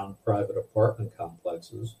and around private apartment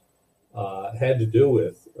complexes had to do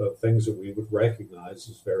with things that we would recognize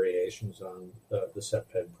as variations on the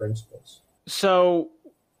CPTED principles. So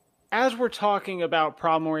as we're talking about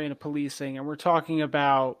problem-oriented policing, and we're talking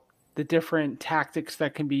about the different tactics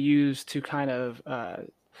that can be used to kind of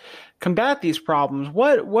combat these problems,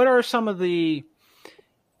 what are some of the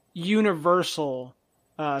universal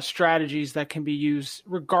strategies that can be used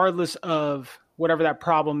regardless of whatever that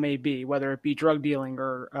problem may be, whether it be drug dealing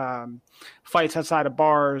or fights outside of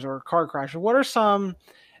bars or car crashes? What are some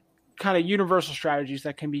kind of universal strategies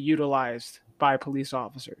that can be utilized by police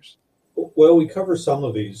officers? Well, we cover some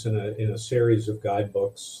of these in a series of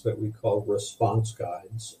guidebooks that we call response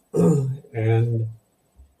guides. And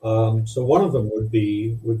so one of them would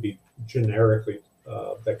be generically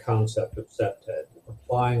the concept of CPTED,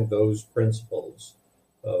 applying those principles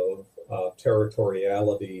of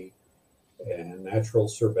territoriality and natural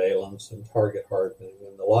surveillance and target hardening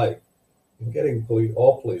and the like, and getting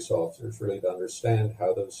all police officers really to understand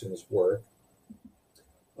how those things work.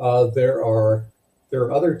 There are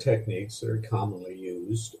other techniques that are commonly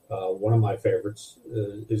used. One of my favorites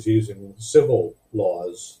is using civil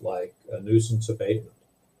laws like nuisance abatement.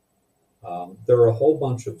 There are a whole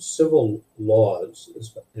bunch of civil laws,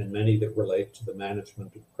 and many that relate to the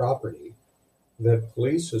management of property, that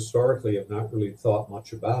police historically have not really thought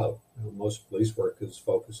much about. Most police work is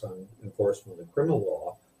focused on enforcement of the criminal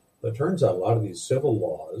law, but it turns out a lot of these civil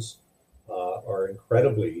laws are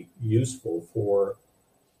incredibly useful for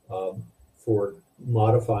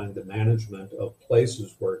modifying the management of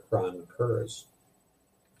places where crime occurs,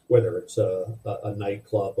 whether it's a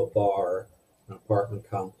nightclub, a bar, an apartment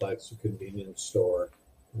complex, a convenience store,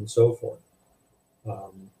 and so forth.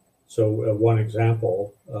 So one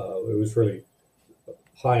example, it was really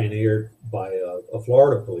pioneered by a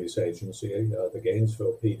Florida police agency, the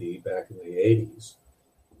Gainesville PD, back in the 80s,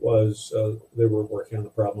 was they were working on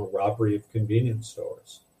the problem of robbery of convenience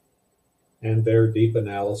stores. And their deep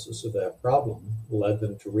analysis of that problem led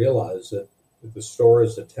them to realize that the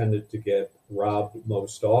stores that tended to get robbed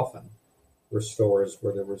most often were stores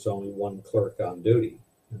where there was only one clerk on duty,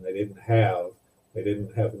 and they didn't have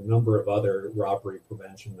a number of other robbery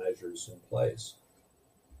prevention measures in place.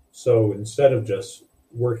 So instead of just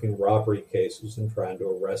working robbery cases and trying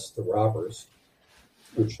to arrest the robbers,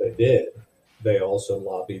 which they did, they also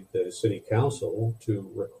lobbied the city council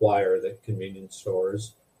to require that convenience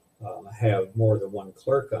stores have more than one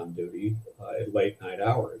clerk on duty at late night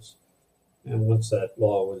hours. And once that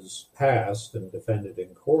law was passed and defended in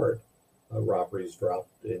court, robberies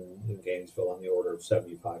dropped in Gainesville on the order of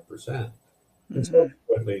 75%. And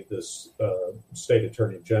subsequently, this state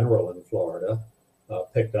attorney general in Florida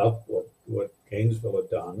picked up what Gainesville had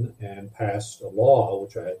done and passed a law,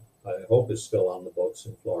 which I hope is still on the books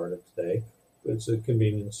in Florida today. It's a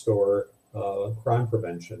convenience store crime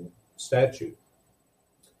prevention statute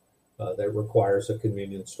that requires that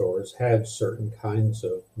convenience stores have certain kinds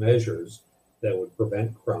of measures that would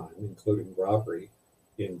prevent crime, including robbery,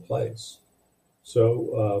 in place.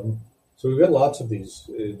 So we've got lots of these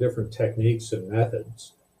different techniques and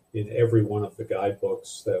methods in every one of the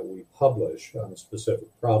guidebooks that we publish on specific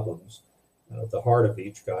problems. The heart of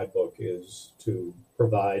each guidebook is to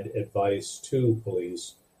provide advice to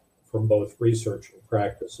police from both research and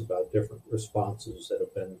practice about different responses that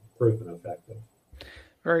have been proven effective.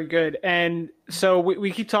 Very good. And so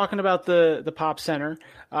we keep talking about the Pop Center.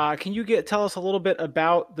 Can you tell us a little bit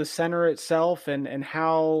about the center itself and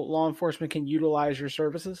how law enforcement can utilize your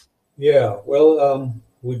services? Yeah, well,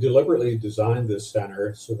 we deliberately designed this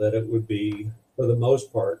center so that it would be, for the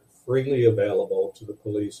most part, freely available to the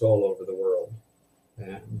police all over the world.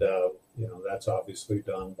 And, that's obviously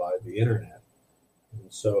done by the internet.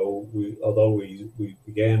 And so although we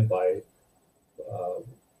began by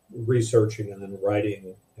researching and then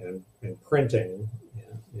writing and printing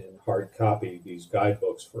in hard copy these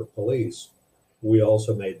guidebooks for police, we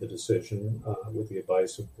also made the decision, with the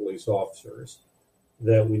advice of police officers,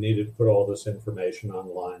 that we needed to put all this information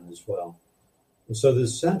online as well. And so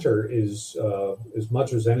this center is, as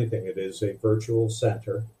much as anything, it is a virtual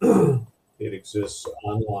center. It exists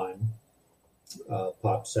online.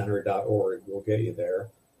 popcenter.org will get you there.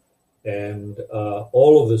 And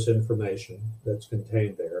all of this information that's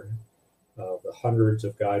contained there, the hundreds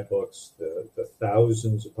of guidebooks, the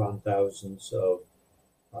thousands upon thousands of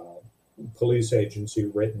police agency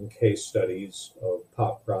written case studies of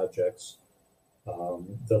POP projects,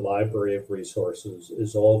 the library of resources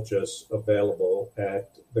is all just available at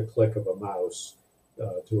the click of a mouse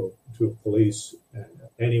to a police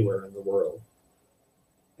anywhere in the world.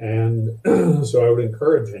 And so I would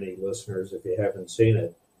encourage any listeners, if you haven't seen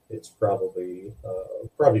it, it's probably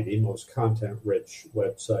the most content-rich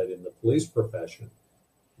website in the police profession,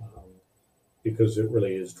 because it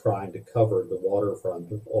really is trying to cover the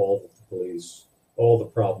waterfront of all the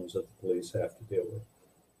problems that the police have to deal with.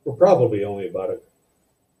 We're probably only about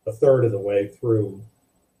a third of the way through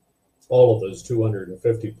all of those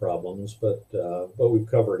 250 problems, but we've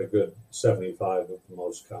covered a good 75 of the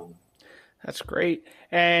most common. That's great.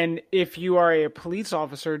 And if you are a police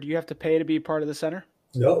officer, do you have to pay to be part of the center?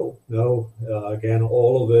 No. Again,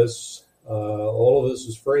 all of this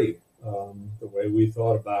is free. The way we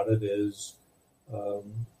thought about it is,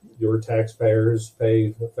 your taxpayers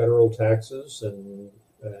pay federal taxes, and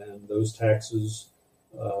those taxes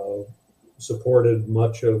supported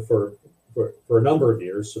for a number of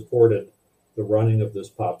years, supported the running of this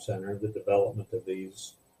POP Center, the development of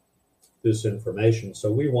this information.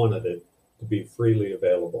 So we wanted it to be freely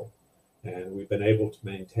available, and we've been able to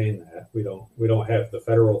maintain that. We don't have the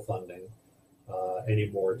federal funding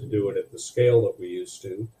anymore to do it at the scale that we used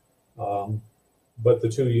to, but the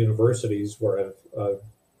two universities where I've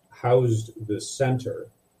housed this center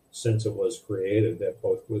since it was created, at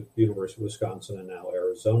both with University of Wisconsin and now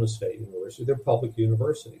Arizona State University, they're public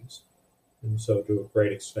universities. And so to a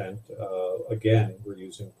great extent, again, we're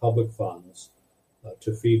using public funds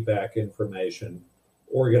to feed back information,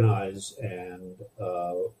 organize and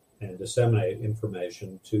disseminate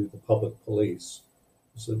information to the public police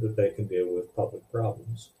so that they can deal with public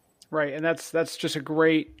problems. Right, and that's just a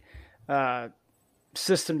great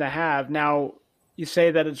system to have. Now, you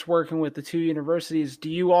say that it's working with the two universities. Do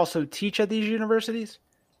you also teach at these universities?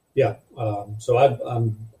 Yeah, so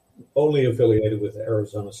I'm only affiliated with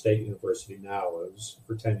Arizona State University now. I was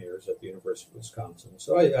for 10 years at the University of Wisconsin.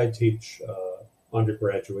 So I teach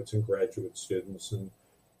undergraduates and graduate students and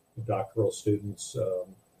doctoral students,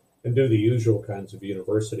 and do the usual kinds of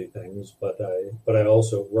university things. But I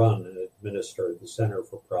also run and administer the Center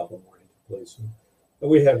for Problem-Oriented Policing.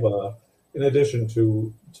 And we have, in addition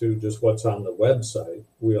to just what's on the website,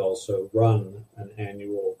 we also run an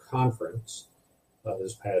annual conference.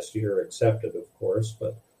 This past year accepted, of course,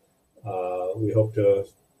 but we hope to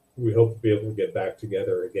be able to get back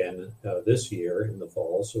together again this year in the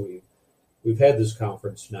fall. So we've had this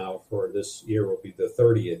conference now for this year will be the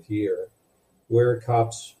 30th year, where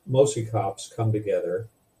mostly cops come together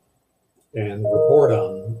and report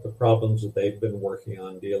on the problems that they've been working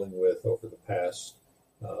on dealing with over the past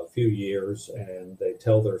few years, and they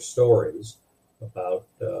tell their stories about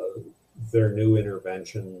their new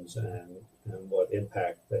interventions and what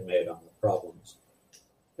impact they made on the problems.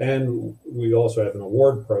 And we also have an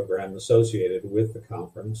award program associated with the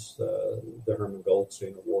conference, the Herman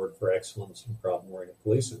Goldstein Award for Excellence in Problem-Oriented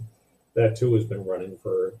Policing. That too has been running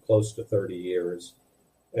for close to 30 years.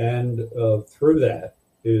 And through that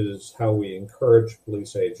is how we encourage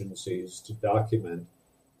police agencies to document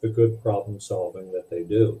the good problem solving that they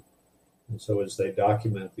do. And so as they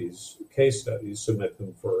document these case studies, submit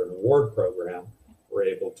them for an award program, we're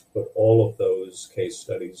able to put all of those case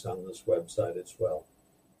studies on this website as well.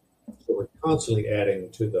 So we're constantly adding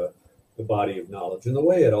to the body of knowledge. And the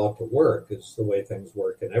way it ought to work is the way things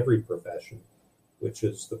work in every profession, which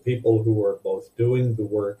is the people who are both doing the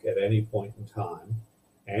work at any point in time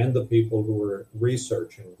and the people who are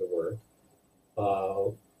researching the work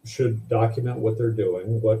should document what they're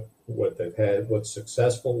doing, what they've had, what's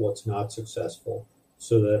successful, what's not successful,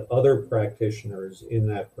 so that other practitioners in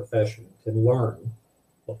that profession can learn,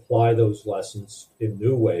 apply those lessons in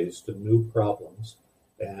new ways to new problems,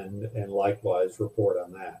 and likewise report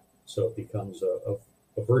on that. So it becomes a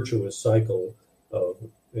virtuous cycle of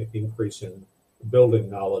increasing, building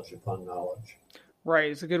knowledge upon knowledge.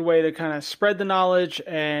 Right. It's a good way to kind of spread the knowledge,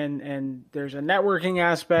 and there's a networking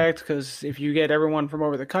aspect, because if you get everyone from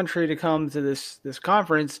over the country to come to this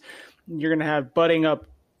conference, you're going to have budding up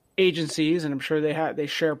agencies, and I'm sure they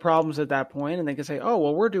share problems at that point, and they can say, oh,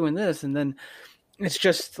 well, we're doing this. And then it's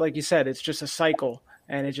just, like you said, it's just a cycle,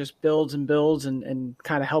 and it just builds and builds and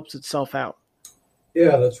kind of helps itself out.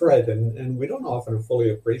 Yeah, that's right. And we don't often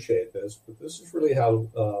fully appreciate this, but this is really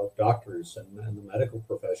how doctors and the medical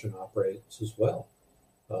profession operates as well.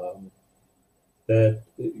 That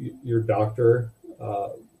your doctor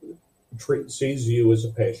sees you as a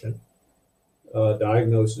patient,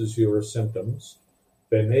 diagnoses your symptoms.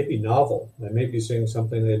 They may be novel. They may be seeing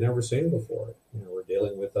something they've never seen before. We're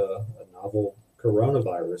dealing with a novel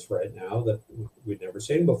coronavirus right now that we've never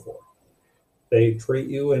seen before. They treat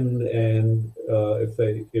you, and if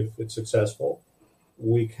it's successful,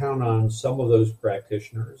 we count on some of those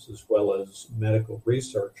practitioners as well as medical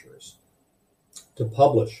researchers to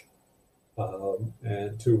publish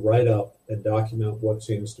and to write up and document what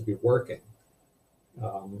seems to be working.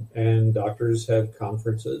 And doctors have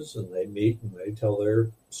conferences, and they meet and they tell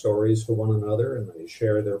their stories to one another, and they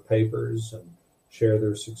share their papers and share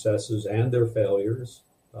their successes and their failures.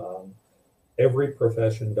 Every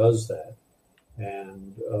profession does that.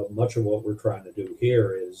 And much of what we're trying to do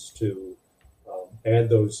here is to add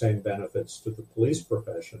those same benefits to the police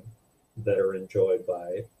profession that are enjoyed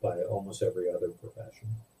by almost every other profession.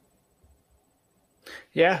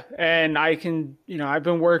 Yeah, and I can, I've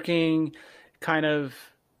been working kind of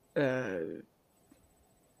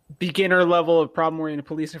beginner level of problem-oriented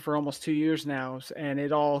policing for almost 2 years now, and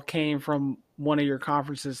it all came from one of your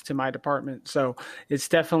conferences to my department. So it's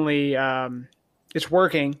definitely it's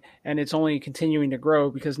working, and it's only continuing to grow,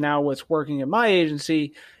 because now what's working at my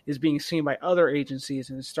agency is being seen by other agencies,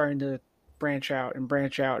 and it's starting to branch out and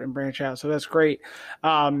branch out and branch out. So that's great.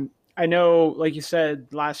 I know, like you said,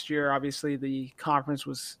 last year, obviously the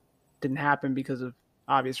conference didn't happen because of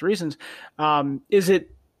obvious reasons. Is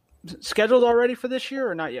it scheduled already for this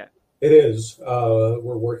year or not yet? It is.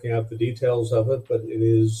 We're working out the details of it, but it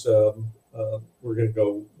is. We're going to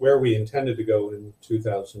go where we intended to go in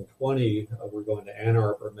 2020. We're going to Ann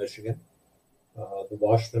Arbor, Michigan. The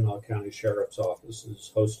Washtenaw County Sheriff's Office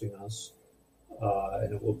is hosting us,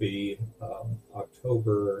 and it will be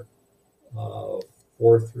October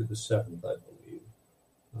 4th through the 7th, I believe.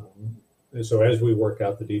 And so as we work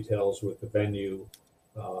out the details with the venue,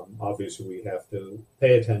 obviously we have to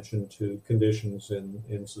pay attention to conditions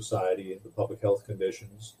in society and the public health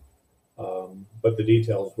conditions. But the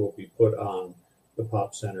details will be put on the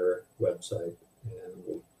Pop Center website, and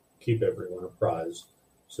we'll keep everyone apprised.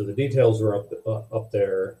 So the details are up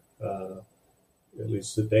there. At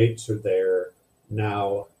least the dates are there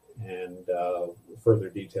now, and further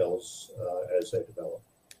details as they develop.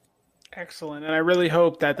 Excellent. And I really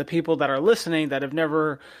hope that the people that are listening that have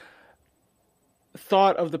never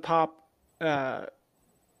thought of the POP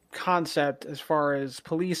concept as far as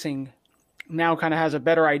policing now kind of has a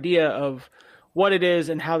better idea of what it is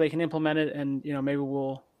and how they can implement it. And, maybe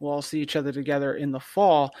we'll all see each other together in the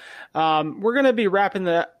fall. We're going to be wrapping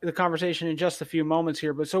the conversation in just a few moments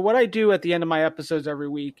here. But so what I do at the end of my episodes every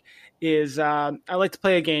week is I like to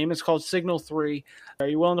play a game. It's called Signal 3. Are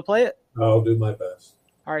you willing to play it? I'll do my best.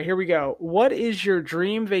 All right, here we go. What is your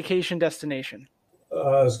dream vacation destination?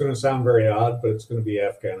 It's going to sound very odd, but it's going to be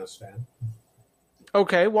Afghanistan.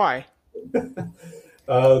 Okay, why?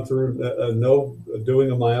 Through no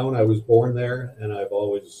doing of my own, I was born there, and I've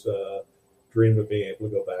always dreamed of being able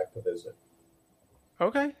to go back to visit.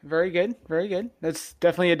 Okay, very good, very good. That's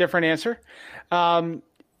definitely a different answer.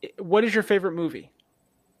 What is your favorite movie?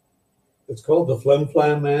 It's called The Flim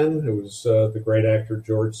Flam Man. It was the great actor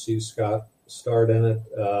George C. Scott starred in it.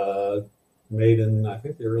 Made in, I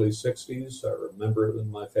think, the early 60s. I remember it was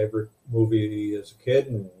my favorite movie as a kid,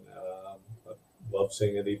 and I love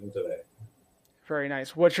seeing it even today. Very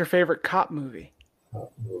nice. What's your favorite cop movie?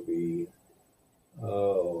 Cop movie.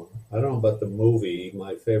 Oh, I don't know about the movie.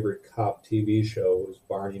 My favorite cop TV show was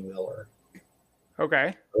Barney Miller.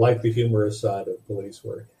 Okay. I like the humorous side of police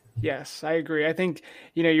work. Yes, I agree. I think,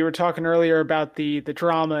 you were talking earlier about the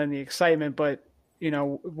drama and the excitement, but,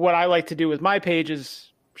 what I like to do with my page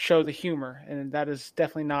is show the humor, and that is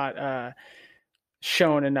definitely not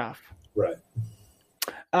shown enough. Right.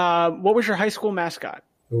 What was your high school mascot?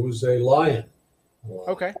 It was a lion.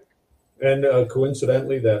 Okay. And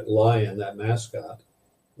coincidentally, that lion, that mascot,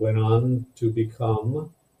 went on to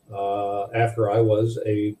become, after I was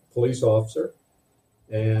a police officer,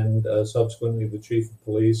 and subsequently the chief of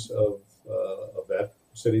police of that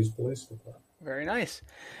city's police department. Very nice.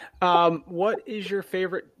 What is your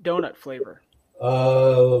favorite donut flavor?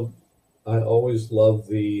 I always love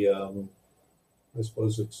the, I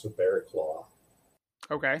suppose it's a Bear Claw.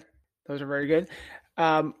 Okay. Those are very good.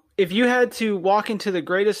 If you had to walk into the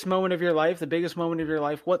greatest moment of your life, the biggest moment of your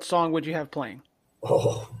life, what song would you have playing?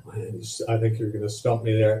 Oh, man, I think you're going to stump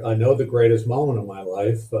me there. I know the greatest moment of my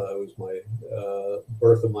life was my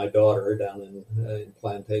birth of my daughter down in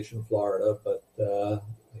Plantation, Florida, but I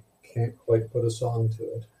can't quite put a song to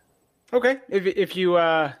it. Okay. If you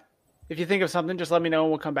think of something, just let me know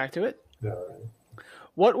and we'll come back to it. All right.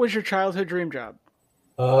 What was your childhood dream job?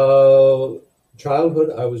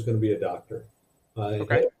 Childhood, I was going to be a doctor. I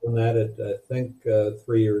Okay. hit on that at I think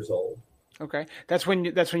 3 years old. Okay. That's when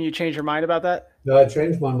you changed your mind about that? No, I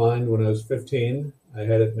changed my mind when I was 15. I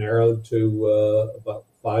had it narrowed to about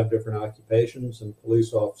 5 different occupations, and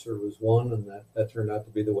police officer was one, and that turned out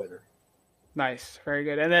to be the winner. Nice. Very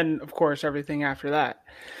good. And then, of course, everything after that.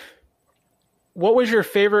 What was your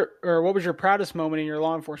favorite, or what was your proudest moment in your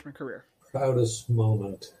law enforcement career? Proudest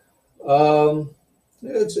moment.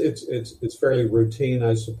 It's fairly routine,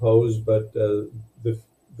 I suppose, but the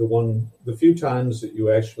few times that you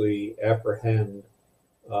actually apprehend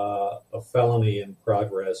a felony in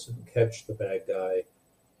progress and catch the bad guy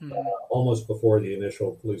almost before the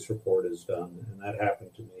initial police report is done, and that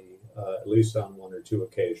happened to me at least on 1 or 2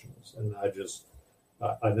 occasions. And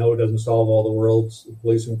I know it doesn't solve all the world's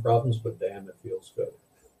policing problems, but damn, it feels good.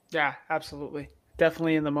 Yeah, absolutely.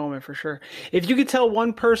 Definitely in the moment for sure. If you could tell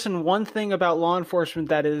one person one thing about law enforcement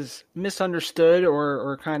that is misunderstood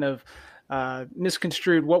or kind of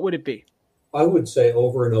misconstrued, what would it be? I would say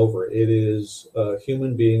over and over, it is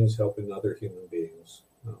human beings helping other human beings.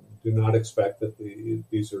 Do not expect that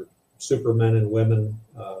these are supermen and women.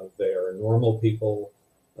 They are normal people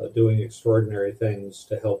doing extraordinary things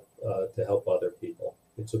to help other people.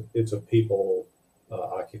 It's a people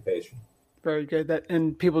occupation. Very good.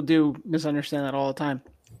 And people do misunderstand that all the time.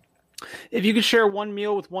 If you could share one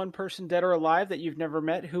meal with one person, dead or alive, that you've never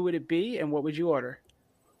met, who would it be, and what would you order?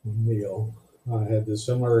 Meal. I had a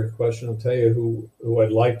similar question. I'll tell you who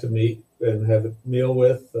I'd like to meet and have a meal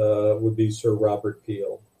with would be Sir Robert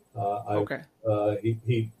Peel. Okay.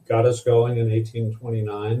 He got us going in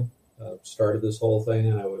 1829, started this whole thing,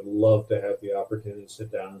 and I would love to have the opportunity to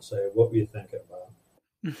sit down and say, what were you thinking about?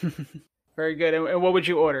 Very good. And what would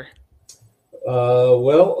you order?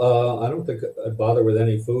 I don't think I'd bother with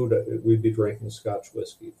any food. We'd be drinking Scotch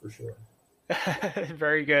whiskey for sure.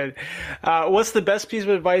 Very good. What's the best piece of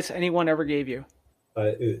advice anyone ever gave you?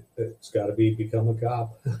 It's got to be become a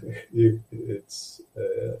cop. It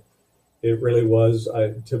really was.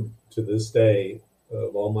 To this day,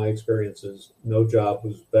 of all my experiences, no job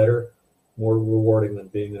was better, more rewarding than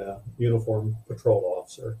being a uniformed patrol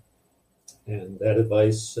officer. And that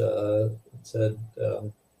advice said,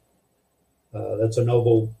 that's a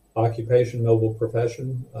noble occupation, noble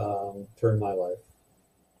profession. Turned my life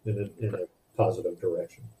in a positive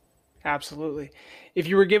direction. Absolutely. If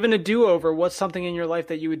you were given a do-over, what's something in your life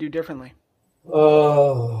that you would do differently?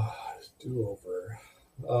 Do-over.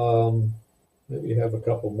 Maybe have a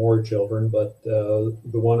couple more children, but the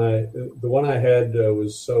one I had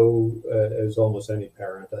was so, as almost any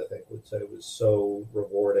parent I think would say, was so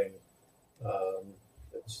rewarding.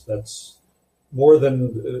 That's more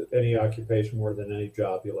than any occupation, more than any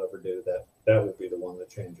job you'll ever do. That would be the one that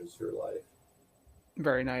changes your life.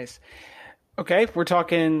 Very nice. Okay, we're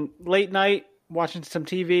talking late night, watching some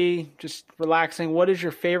TV, just relaxing. What is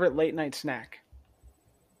your favorite late night snack?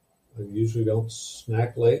 I usually don't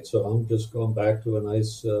snack late, so I'm just going back to a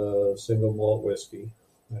nice single malt whiskey.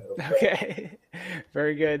 Okay,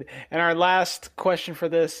 very good. And our last question for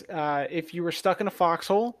this, if you were stuck in a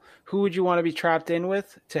foxhole, who would you want to be trapped in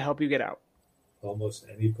with to help you get out? Almost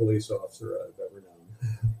any police officer I've ever known.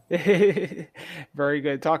 Very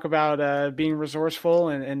good. Talk about being resourceful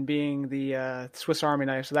and being the Swiss Army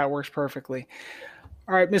knife, so that works perfectly.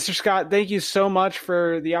 All right, Mr. Scott, thank you so much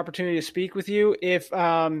for the opportunity to speak with you. If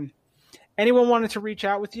anyone wanted to reach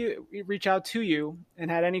out to you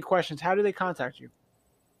and had any questions, how do they contact you?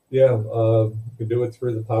 Yeah, you can do it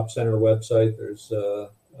through the Pop Center website. There's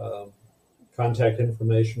contact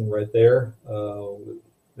information right there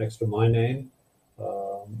next to my name.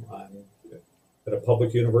 I'm at a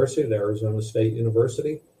public university, at Arizona State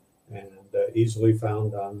University, and easily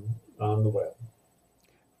found on the web.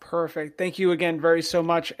 Perfect. Thank you again very so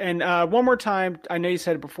much. And one more time, I know you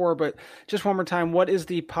said it before, but just one more time, what is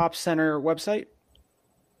the Pop Center website?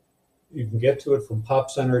 You can get to it from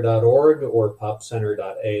popcenter.org or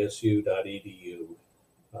popcenter.asu.edu.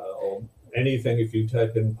 Anything, if you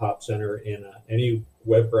type in Pop Center in any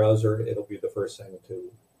web browser, it'll be the first thing to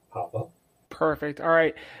pop up. Perfect. All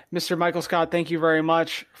right. Mr. Michael Scott, thank you very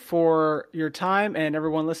much for your time. And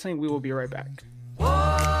everyone listening, we will be right back.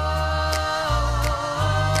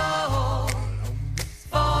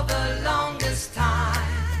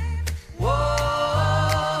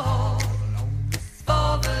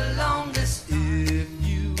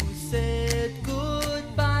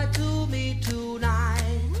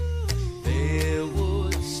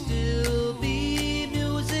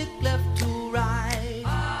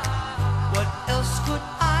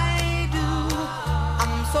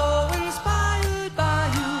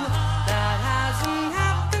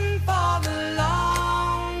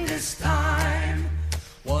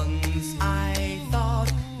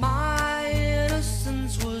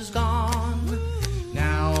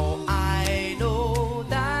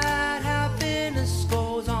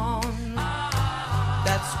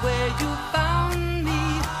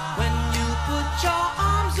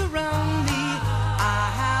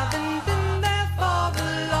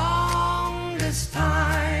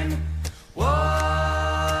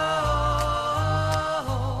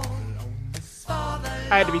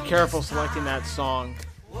 I had to be careful selecting that song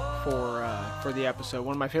for the episode.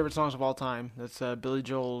 One of my favorite songs of all time. That's Billy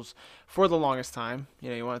Joel's "For the Longest Time." You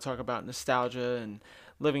know, you want to talk about nostalgia and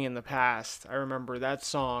living in the past. I remember that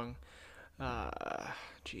song.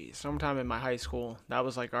 Sometime in my high school, that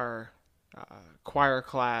was like our choir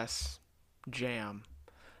class jam,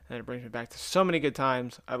 and it brings me back to so many good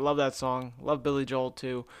times. I love that song. Love Billy Joel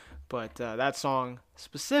too, but that song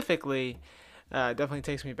specifically. Definitely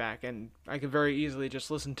takes me back, and I could very easily just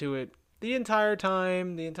listen to it the entire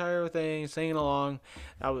time, the entire thing, singing along.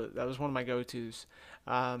 That was one of my go-tos.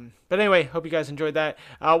 But anyway, hope you guys enjoyed that.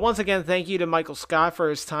 Once again, thank you to Michael Scott for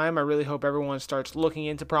his time. I really hope everyone starts looking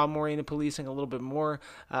into problem-oriented policing a little bit more.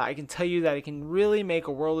 I can tell you that it can really make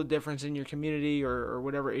a world of difference in your community or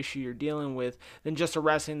whatever issue you're dealing with than just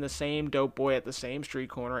arresting the same dope boy at the same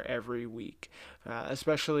street corner every week,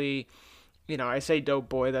 especially... You know, I say dope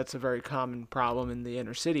boy, that's a very common problem in the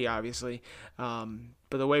inner city, obviously. But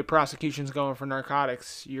the way prosecution's going for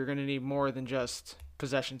narcotics, you're going to need more than just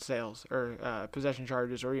possession sales or possession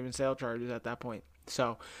charges or even sale charges at that point.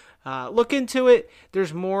 So look into it.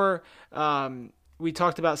 There's more. We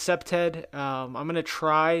talked about CPTED. I'm going to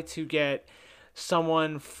try to get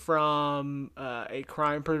someone from a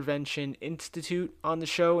crime prevention institute on the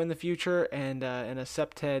show in the future and a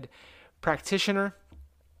CPTED practitioner.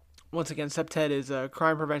 Once again, CPTED is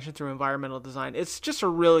crime prevention through environmental design. It's just a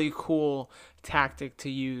really cool tactic to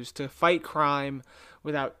use to fight crime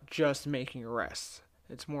without just making arrests.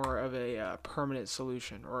 It's more of a permanent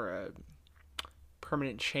solution or a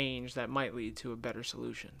permanent change that might lead to a better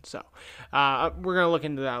solution. So we're going to look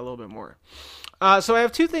into that a little bit more. So I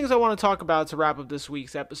have two things I want to talk about to wrap up this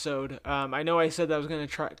week's episode. I know I said that I was going to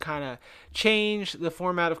try kind of change the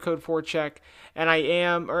format of Code 4 Check, and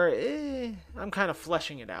I'm kind of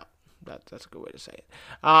fleshing it out. That's a good way to say it.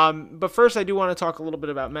 But first, I do want to talk a little bit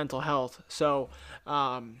about mental health. So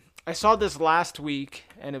I saw this last week,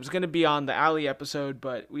 and it was going to be on the Alley episode,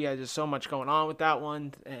 but we had just so much going on with that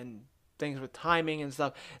one and things with timing and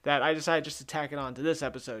stuff that I decided just to tack it on to this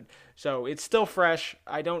episode. So it's still fresh.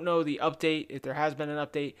 I don't know the update, if there has been an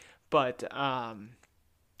update, but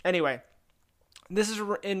anyway, this is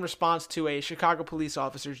in response to a Chicago police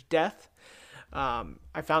officer's death.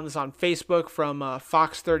 I found this on Facebook from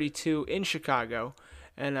Fox 32 in Chicago,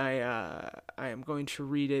 and I am going to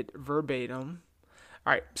read it verbatim.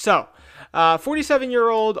 All right, so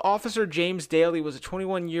 47-year-old Officer James Daly was a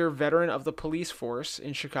 21-year veteran of the police force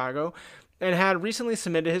in Chicago and had recently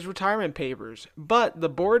submitted his retirement papers, but the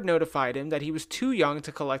board notified him that he was too young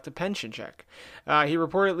to collect a pension check. He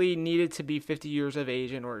reportedly needed to be 50 years of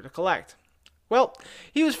age in order to collect. Well,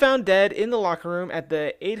 he was found dead in the locker room at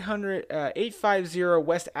the 850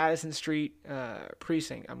 West Addison Street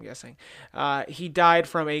precinct, I'm guessing. He died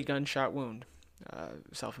from a gunshot wound.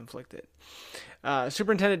 self-inflicted.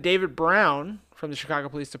 Superintendent David Brown from the Chicago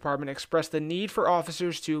Police Department expressed the need for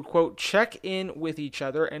officers to, quote, check in with each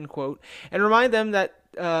other, end quote, and remind them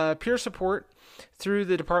that peer support through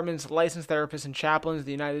the department's licensed therapists and chaplains.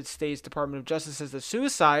 The United States Department of Justice says that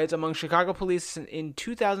suicides among Chicago police in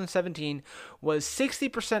 2017 was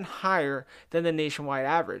 60% higher than the nationwide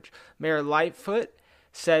average. Mayor Lightfoot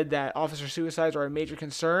said that officer suicides are a major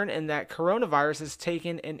concern and that coronavirus has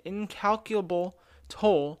taken an incalculable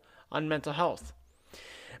toll on mental health.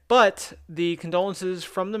 But the condolences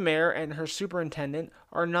from the mayor and her superintendent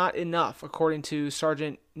are not enough, according to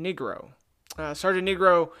Sergeant Nigro. Sergeant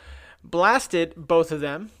Nigro blasted both of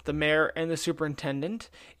them, the mayor and the superintendent,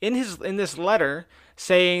 in this letter,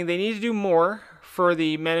 saying they need to do more for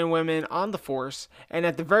the men and women on the force, and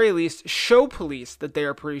at the very least, show police that they are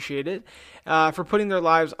appreciated for putting their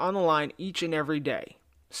lives on the line each and every day.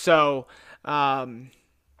 So,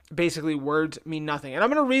 basically, words mean nothing. And I'm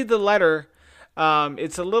going to read the letter.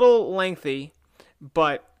 It's a little lengthy,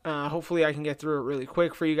 but hopefully I can get through it really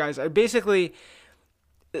quick for you guys.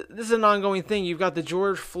 This is an ongoing thing. You've got the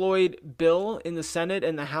George Floyd bill in the Senate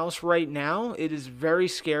and the House right now. It is very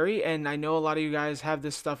scary, and I know a lot of you guys have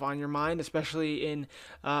this stuff on your mind, especially in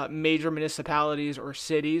major municipalities or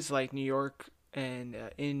cities like New York and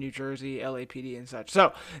in New Jersey, LAPD and such.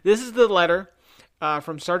 So this is the letter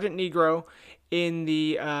from Sergeant Nigro in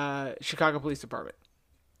the Chicago Police Department.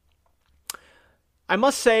 I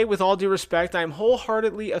must say, with all due respect, I am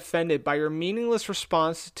wholeheartedly offended by your meaningless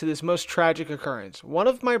response to this most tragic occurrence. One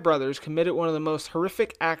of my brothers committed one of the most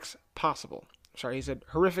horrific acts possible. Sorry, he said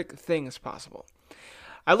horrific things possible.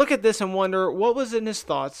 I look at this and wonder what was in his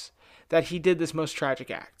thoughts that he did this most tragic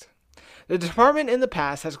act. The department in the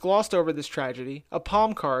past has glossed over this tragedy. A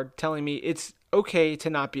palm card telling me it's okay to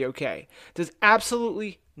not be okay does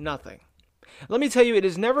absolutely nothing. Let me tell you, it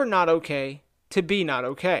is never not okay to be not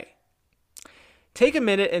okay. Take a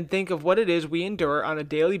minute and think of what it is we endure on a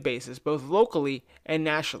daily basis, both locally and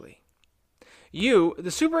nationally. You,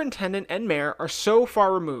 the superintendent and mayor, are so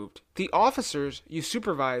far removed. The officers you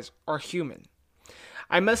supervise are human.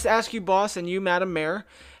 I must ask you, boss, and you, Madam Mayor,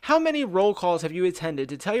 how many roll calls have you attended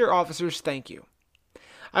to tell your officers thank you?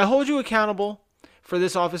 I hold you accountable for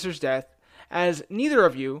this officer's death, as neither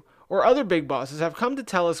of you or other big bosses have come to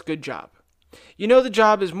tell us good job. You know the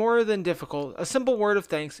job is more than difficult. A simple word of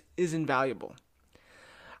thanks is invaluable.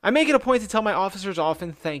 I make it a point to tell my officers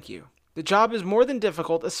often thank you. The job is more than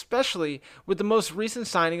difficult, especially with the most recent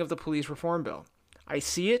signing of the police reform bill. I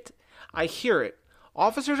see it. I hear it.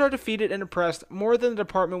 Officers are defeated and oppressed more than the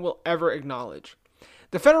department will ever acknowledge.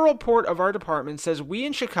 The federal report of our department says we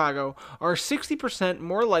in Chicago are 60%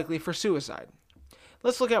 more likely for suicide.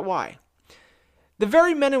 Let's look at why. The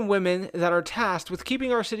very men and women that are tasked with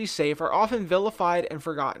keeping our city safe are often vilified and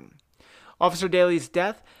forgotten. Officer Daly's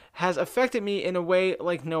death has affected me in a way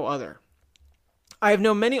like no other. I have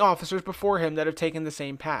known many officers before him that have taken the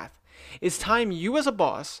same path. It's time you as a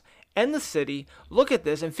boss and the city look at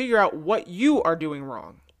this and figure out what you are doing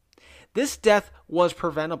wrong. This death was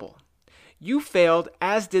preventable. You failed,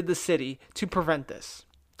 as did the city, to prevent this.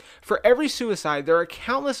 For every suicide, there are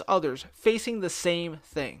countless others facing the same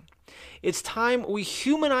thing. It's time we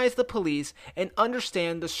humanize the police and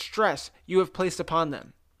understand the stress you have placed upon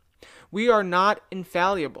them. We are not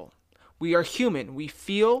infallible. We are human. We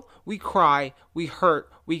feel, we cry, we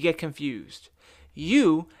hurt, we get confused.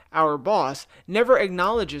 You, our boss, never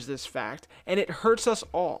acknowledges this fact, and it hurts us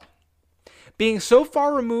all. Being so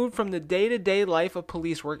far removed from the day-to-day life of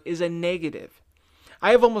police work is a negative.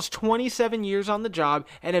 I have almost 27 years on the job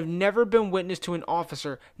and have never been witness to an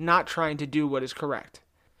officer not trying to do what is correct.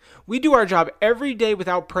 We do our job every day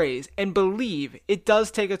without praise, and believe it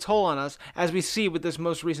does take a toll on us, as we see with this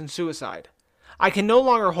most recent suicide. I can no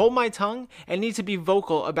longer hold my tongue and need to be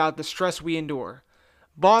vocal about the stress we endure.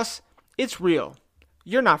 Boss, it's real.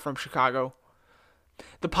 You're not from Chicago.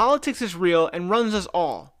 The politics is real and runs us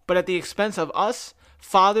all, but at the expense of us,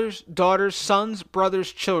 fathers, daughters, sons,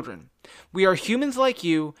 brothers, children. We are humans like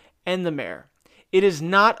you and the mayor. It is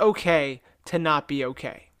not okay to not be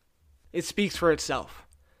okay. It speaks for itself.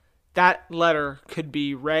 That letter could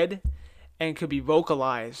be read and could be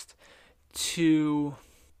vocalized to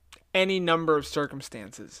any number of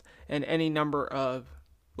circumstances and any number of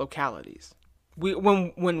localities.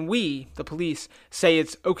 When we, the police, say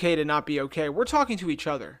it's okay to not be okay, we're talking to each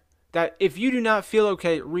other. That if you do not feel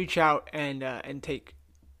okay, reach out and take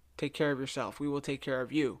care of yourself. We will take care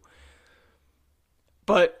of you.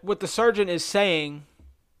 But what the sergeant is saying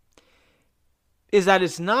is that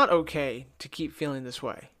it's not okay to keep feeling this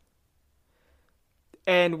way.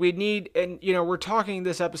 And we're talking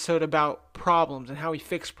this episode about problems and how we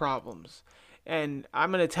fix problems. And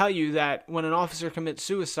I'm going to tell you that when an officer commits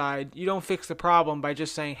suicide, you don't fix the problem by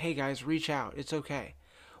just saying, hey guys, reach out, it's okay.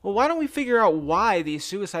 Well, why don't we figure out why these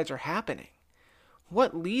suicides are happening?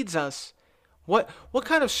 What leads us? What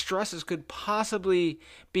kind of stresses could possibly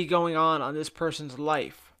be going on this person's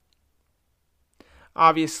life?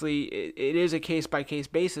 Obviously, it is a case-by-case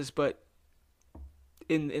basis, but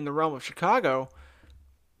in the realm of Chicago,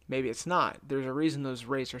 maybe it's not. There's a reason those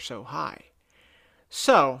rates are so high.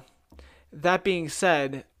 So, that being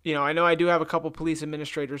said, I know I do have a couple police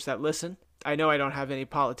administrators that listen. I know I don't have any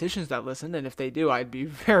politicians that listen, and if they do, I'd be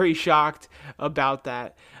very shocked about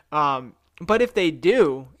that. But if they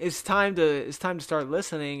do, it's time to start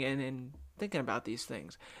listening and thinking about these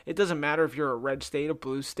things. It doesn't matter if you're a red state, a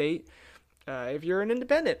blue state, if you're an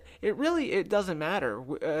independent. It doesn't matter.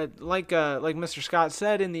 Like Mr. Scott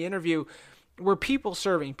said in the interview, we're people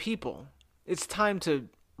serving people. It's time to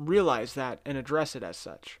realize that and address it as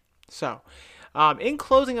such. So, in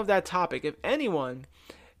closing of that topic, if anyone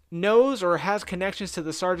knows or has connections to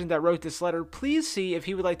the sergeant that wrote this letter, please see if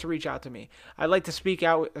he would like to reach out to me. I'd like to speak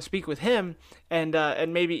with him and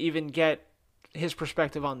maybe even get his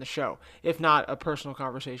perspective on the show. If not, a personal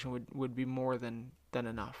conversation would be more than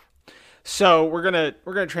enough. So we're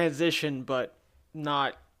gonna transition, but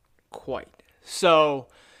not quite. So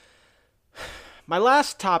my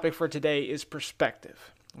last topic for today is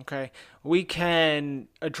perspective. Okay, we can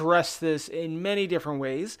address this in many different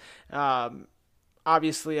ways.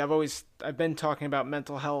 Obviously, I've been talking about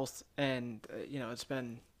mental health, and it's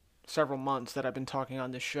been several months that I've been talking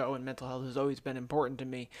on this show, and mental health has always been important to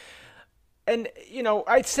me. And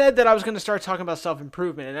I said that I was going to start talking about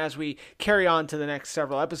self-improvement, and as we carry on to the next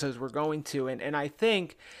several episodes, we're going to, and I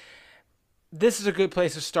think this is a good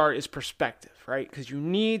place to start is perspective, right? Because you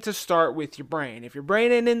need to start with your brain. If your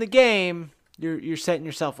brain ain't in the game, you're setting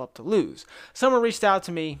yourself up to lose. Someone reached out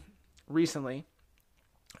to me recently,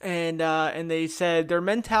 and they said their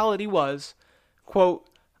mentality was, quote,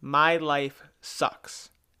 my life sucks,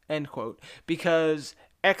 end quote, because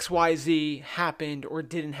XYZ happened or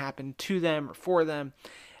didn't happen to them or for them.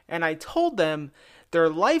 And I told them their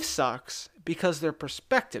life sucks because their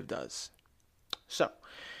perspective does. So,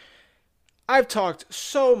 I've talked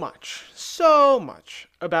so much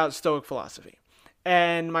about Stoic philosophy.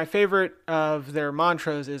 And my favorite of their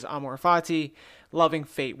mantras is Amor Fati, loving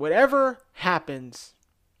fate. Whatever happens,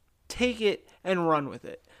 take it and run with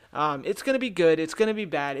it. It's going to be good. It's going to be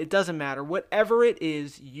bad. It doesn't matter. Whatever it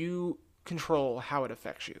is, you control how it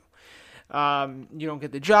affects you. You don't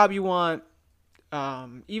get the job you want.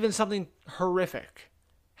 Even something horrific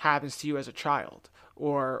happens to you as a child,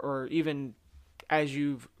 or even as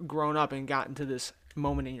you've grown up and gotten to this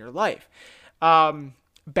moment in your life.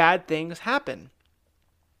 Bad things happen.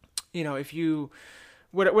 If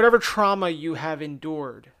whatever trauma you have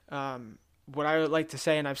endured, what I would like to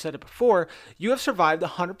say, and I've said it before, you have survived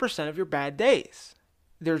 100% of your bad days.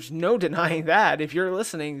 There's no denying that. If you're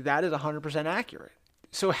listening, that is 100% accurate.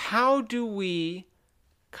 So how do we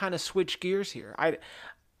kind of switch gears here?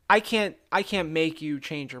 I can't make you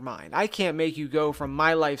change your mind. I can't make you go from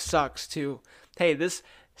my life sucks to, hey, this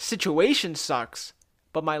situation sucks,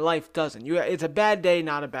 but my life doesn't. It's a bad day,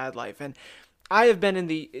 not a bad life. And I have been in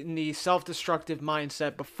the self-destructive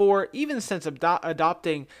mindset before, even since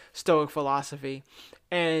adopting Stoic philosophy,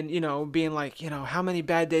 and being like, how many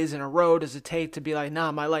bad days in a row does it take to be like,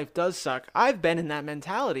 nah, my life does suck. I've been in that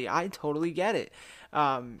mentality. I totally get it.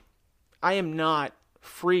 I am not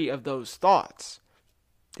free of those thoughts.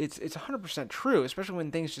 It's 100% true, especially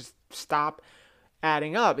when things just stop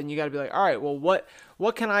adding up, and you got to be like, all right, well,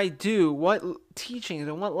 what can I do? What teachings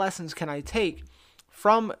and what lessons can I take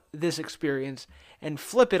from this experience and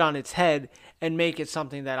flip it on its head and make it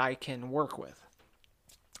something that I can work with?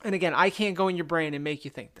 And again, I can't go in your brain and make you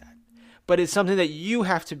think that, but it's something that you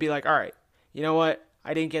have to be like, all right, you know what?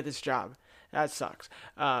 I didn't get this job. That sucks.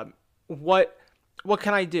 What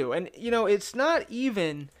can I do? And it's not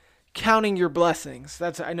even counting your blessings.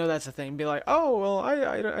 I know that's a thing. Be like, oh, well,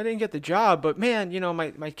 I didn't get the job, but man,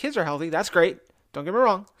 my kids are healthy. That's great. Don't get me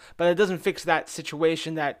wrong, but it doesn't fix that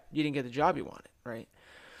situation that you didn't get the job you wanted, right?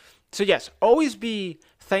 So yes, always be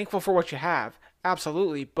thankful for what you have.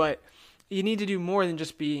 Absolutely. But you need to do more than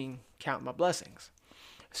just counting my blessings.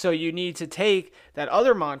 So you need to take that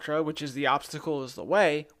other mantra, which is the obstacle is the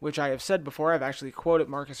way, which I have said before. I've actually quoted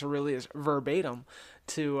Marcus Aurelius verbatim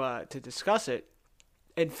to discuss it,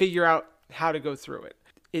 and figure out how to go through it.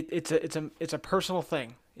 It's a personal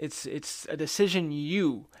thing. It's a decision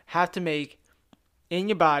you have to make in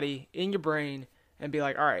your body, in your brain, and be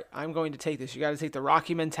like, all right, I'm going to take this. You got to take the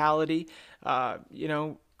Rocky mentality.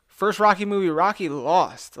 First Rocky movie, Rocky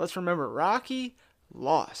lost. Let's remember, Rocky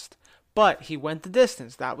lost. but he went the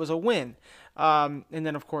distance. That was a win. And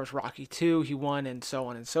then, of course, Rocky 2, he won, and so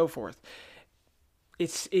on and so forth.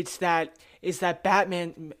 It's that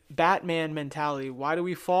Batman mentality. Why do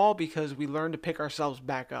we fall? Because we learn to pick ourselves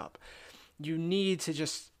back up. You need to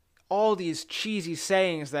just, all these cheesy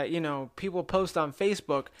sayings that, people post on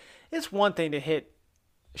Facebook. It's one thing to hit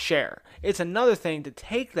share. It's another thing to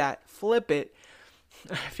take that, flip it.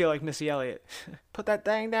 I feel like Missy Elliott. Put that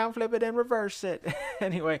thing down, flip it, and reverse it.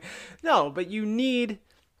 Anyway, no, but you need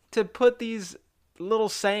to put these little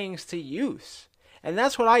sayings to use. And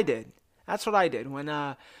that's what I did. That's what I did when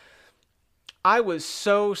I was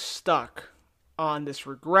so stuck on this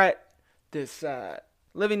regret, this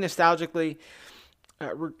living nostalgically,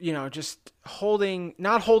 just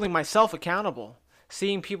not holding myself accountable,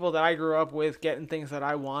 seeing people that I grew up with getting things that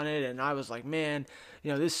I wanted, and I was like, man,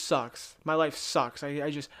 this sucks. My life sucks.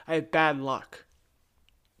 I had bad luck.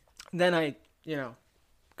 Then I,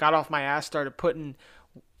 got off my ass, started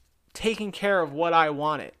taking care of what I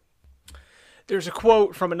wanted. There's a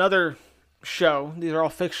quote from another show. These are all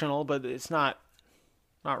fictional, but it's not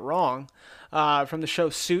wrong. From the show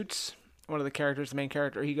Suits, one of the characters, the main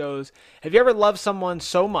character, he goes, "Have you ever loved someone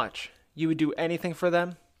so much you would do anything for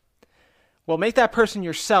them? Well, make that person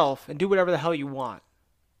yourself and do whatever the hell you want."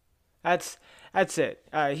 That's it.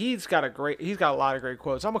 He's got a lot of great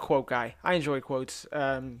quotes. I'm a quote guy. I enjoy quotes.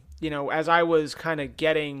 As I was kind of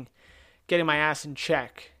getting my ass in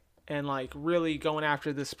check and like really going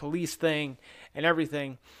after this police thing and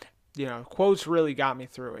everything, quotes really got me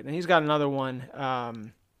through it. And he's got another one,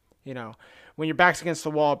 when your back's against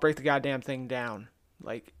the wall, break the goddamn thing down.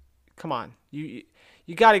 Like, come on, you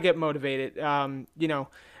got to get motivated.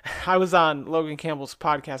 I was on Logan Campbell's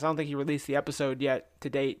podcast. I don't think he released the episode yet to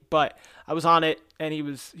date, but I was on it, and he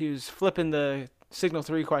was flipping the Signal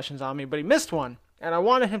 3 questions on me, but he missed one, and I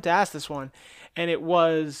wanted him to ask this one, and it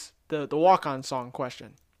was the walk-on song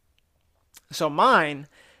question. So mine,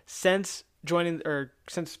 since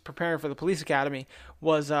preparing for the police academy,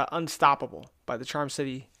 was Unstoppable by the Charm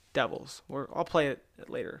City Devils. I'll play it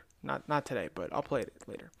later. Not today, but I'll play it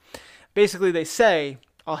later. Basically, they say,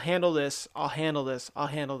 I'll handle this, I'll handle this, I'll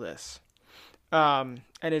handle this. And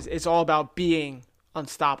it's all about being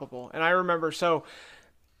unstoppable. And I remember, so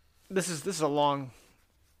this is a long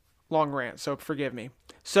rant, so forgive me.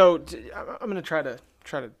 So I'm going to try to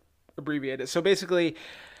abbreviate it. So basically,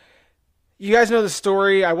 you guys know the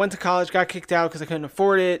story. I went to college, got kicked out because I couldn't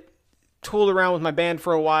afford it, tooled around with my band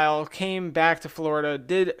for a while, came back to Florida,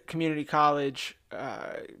 did community college,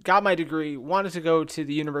 got my degree, wanted to go to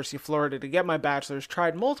the University of Florida to get my bachelor's,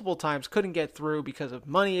 tried multiple times, couldn't get through because of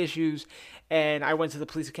money issues, and I went to the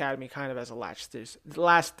police academy kind of as a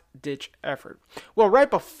last-ditch effort. Well, right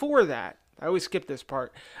before that, I always skip this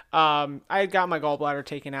part, I had got my gallbladder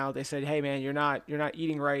taken out. They said, hey man, you're not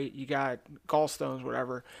eating right, you got gallstones,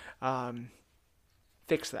 whatever,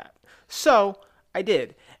 fix that. So I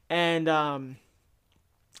did, and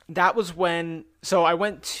that was when, I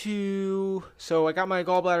got my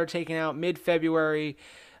gallbladder taken out mid-February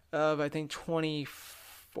of, I think,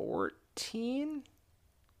 2014.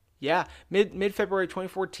 Yeah, mid-February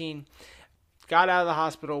 2014. Got out of the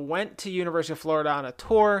hospital, went to University of Florida on a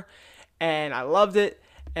tour, and I loved it.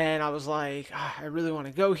 And I was like, I really want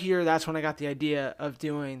to go here. That's when I got the idea of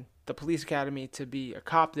doing the police academy to be a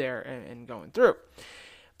cop there and going through.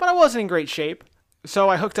 But I wasn't in great shape. So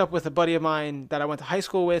I hooked up with a buddy of mine that I went to high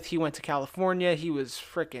school with. He went to California. He was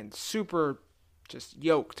freaking super just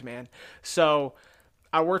yoked, man. So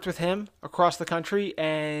I worked with him across the country,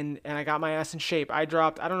 and I got my ass in shape. I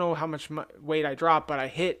don't know how much weight I dropped, but I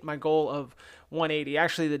hit my goal of 180.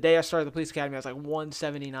 Actually, the day I started the police academy, I was like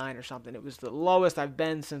 179 or something. It was the lowest I've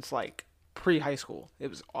been since like pre-high school. It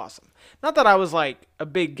was awesome. Not that I was like a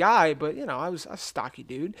big guy, but I was a stocky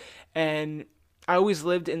dude, and I always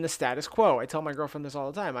lived in the status quo. I tell my girlfriend this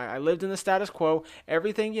all the time. I lived in the status quo.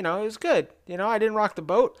 Everything, it was good. I didn't rock the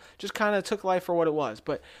boat. Just kind of took life for what it was.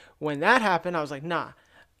 But when that happened, I was like, nah,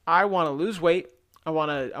 I want to lose weight. I want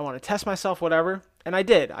to test myself, whatever. And I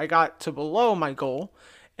did. I got to below my goal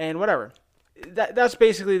and whatever. That's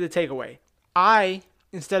basically the takeaway.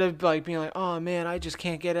 Instead of like being like, oh man, I just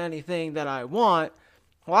can't get anything that I want.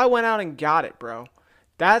 Well, I went out and got it, bro.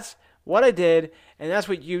 That's what I did. And that's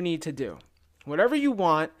what you need to do. Whatever you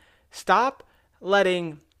want, stop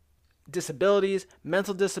letting disabilities,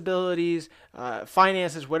 mental disabilities,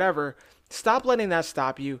 finances, whatever, stop letting that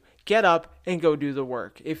stop you. Get up and go do the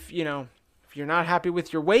work. If you're not happy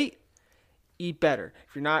with your weight, eat better.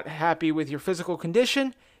 If you're not happy with your physical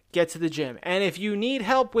condition, get to the gym. And if you need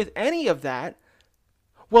help with any of that,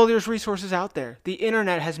 well, there's resources out there. The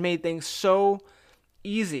internet has made things so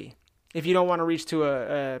easy. if you don't want to reach to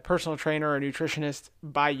a personal trainer or a nutritionist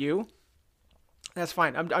by you, that's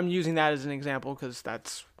fine. I'm using that as an example because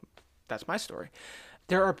that's my story.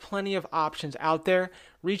 There are plenty of options out there.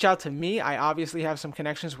 Reach out to me. I obviously have some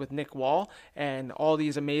connections with Nick Wall and all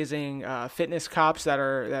these amazing fitness cops that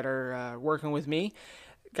are working with me.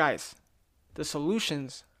 Guys, the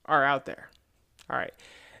solutions are out there. All right.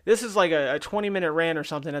 This is like a 20-minute rant or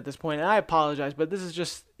something at this point, and I apologize, but this is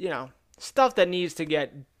just, stuff that needs to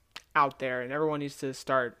get out there, and everyone needs to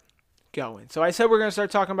start going. So I said we're going to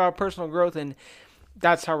start talking about personal growth, and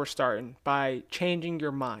that's how we're starting, by changing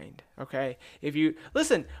your mind, okay? If you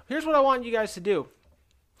listen, here's what I want you guys to do.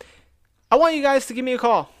 I want you guys to give me a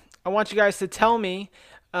call. I want you guys to tell me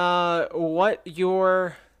what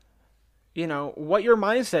your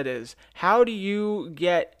mindset is. How do you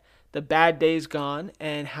get the bad days gone,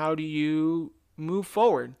 and how do you move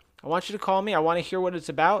forward? I want you to call me. I want to hear what it's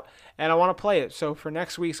about, and I want to play it. So for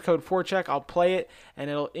next week's Code 4 Check, I'll play it, and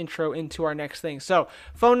it'll intro into our next thing. So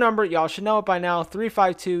phone number, y'all should know it by now,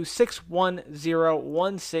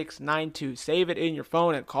 352-610-1692. Save it in your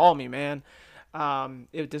phone and call me, man.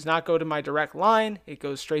 It does not go to my direct line. It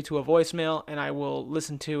goes straight to a voicemail, and I will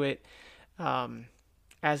listen to it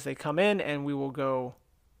as they come in, and we will go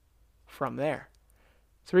from there.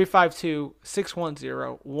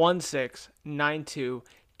 352-610-1692.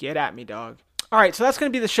 Get at me, dog. All right, so that's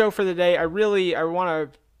going to be the show for the day. I want to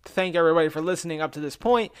thank everybody for listening up to this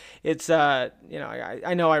point. It's, I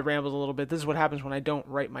know I rambled a little bit. This is what happens when I don't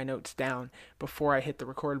write my notes down before I hit the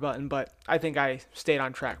record button, but I think I stayed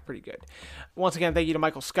on track pretty good. Once again, thank you to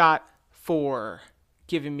Michael Scott for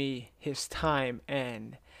giving me his time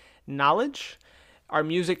and knowledge. Our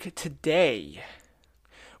music today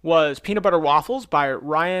was Peanut Butter Waffles by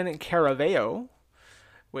Ryan Caraveo,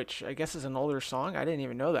 which I guess is an older song. I didn't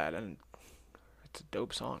even know that, and it's a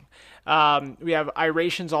dope song. We have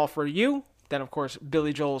Irations All For You. Then, of course,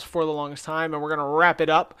 Billy Joel's For the Longest Time. And we're going to wrap it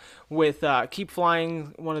up with Keep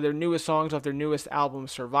Flying, one of their newest songs off their newest album,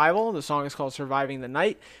 Survival. The song is called Surviving the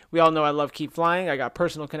Night. We all know I love Keep Flying. I got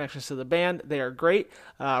personal connections to the band. They are great.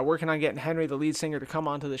 Working on getting Henry, the lead singer, to come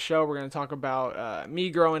onto the show. We're going to talk about me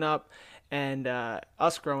growing up, and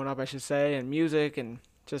us growing up, I should say, and music, and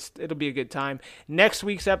just, it'll be a good time. Next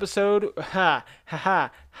week's episode,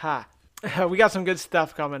 we got some good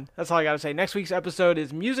stuff coming. That's all I got to say. Next week's episode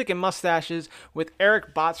is Music and Mustaches with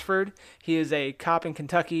Eric Botsford. He is a cop in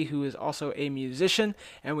Kentucky who is also a musician,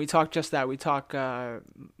 and we talk just that. We talk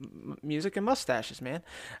music and mustaches, man.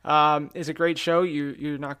 It's a great show.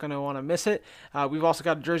 You're not going to want to miss it. We've also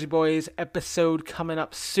got a Jersey Boys episode coming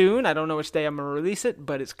up soon. I don't know which day I'm going to release it,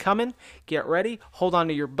 but it's coming. Get ready. Hold on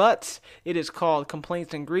to your butts. It is called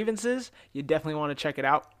Complaints and Grievances. You definitely want to check it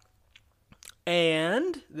out.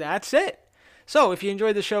 And that's it. So if you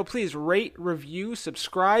enjoyed the show, please rate, review,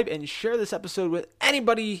 subscribe, and share this episode with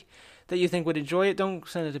anybody that you think would enjoy it. Don't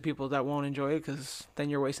send it to people that won't enjoy it, because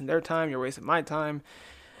then you're wasting their time, you're wasting my time,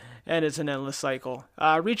 and it's an endless cycle.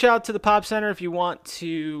 Reach out to the Pop Center if you want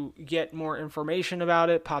to get more information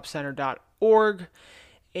about it, popcenter.org.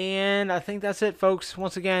 And I think that's it, folks.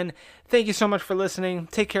 Once again, thank you so much for listening.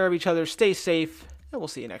 Take care of each other. Stay safe, and we'll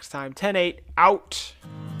see you next time. 10-8, out.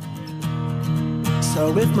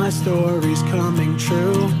 So if my story's coming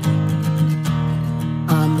true,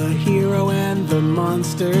 I'm the hero and the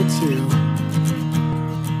monster too.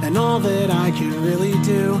 And all that I can really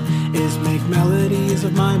do is make melodies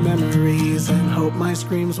of my memories and hope my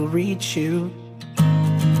screams will reach you.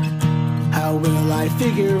 How will I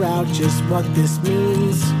figure out just what this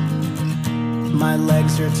means? My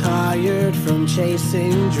legs are tired from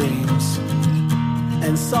chasing dreams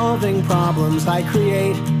and solving problems I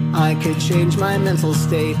create. I could change my mental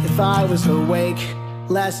state if I was awake.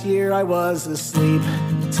 Last year I was asleep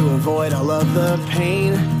to avoid all of the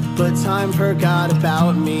pain, but time forgot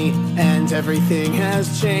about me and everything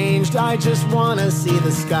has changed. I just wanna see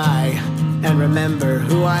the sky and remember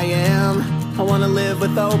who I am. I wanna live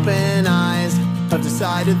with open eyes. I've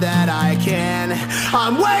decided that I can.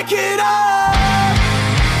 I'm waking up!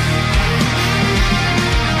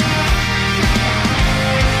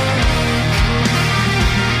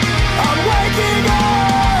 Waking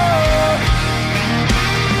up!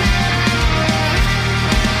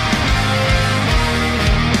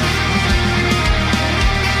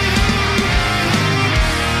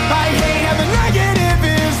 I hate how the negative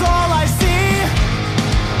is all I see,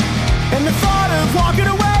 and the thought of walking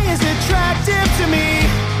away is attractive to me.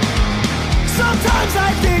 Sometimes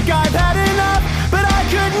I think I've had enough, but I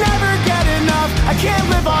could never get enough. I can't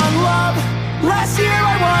live on love. Last year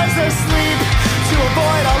I was asleep to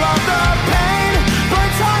avoid all of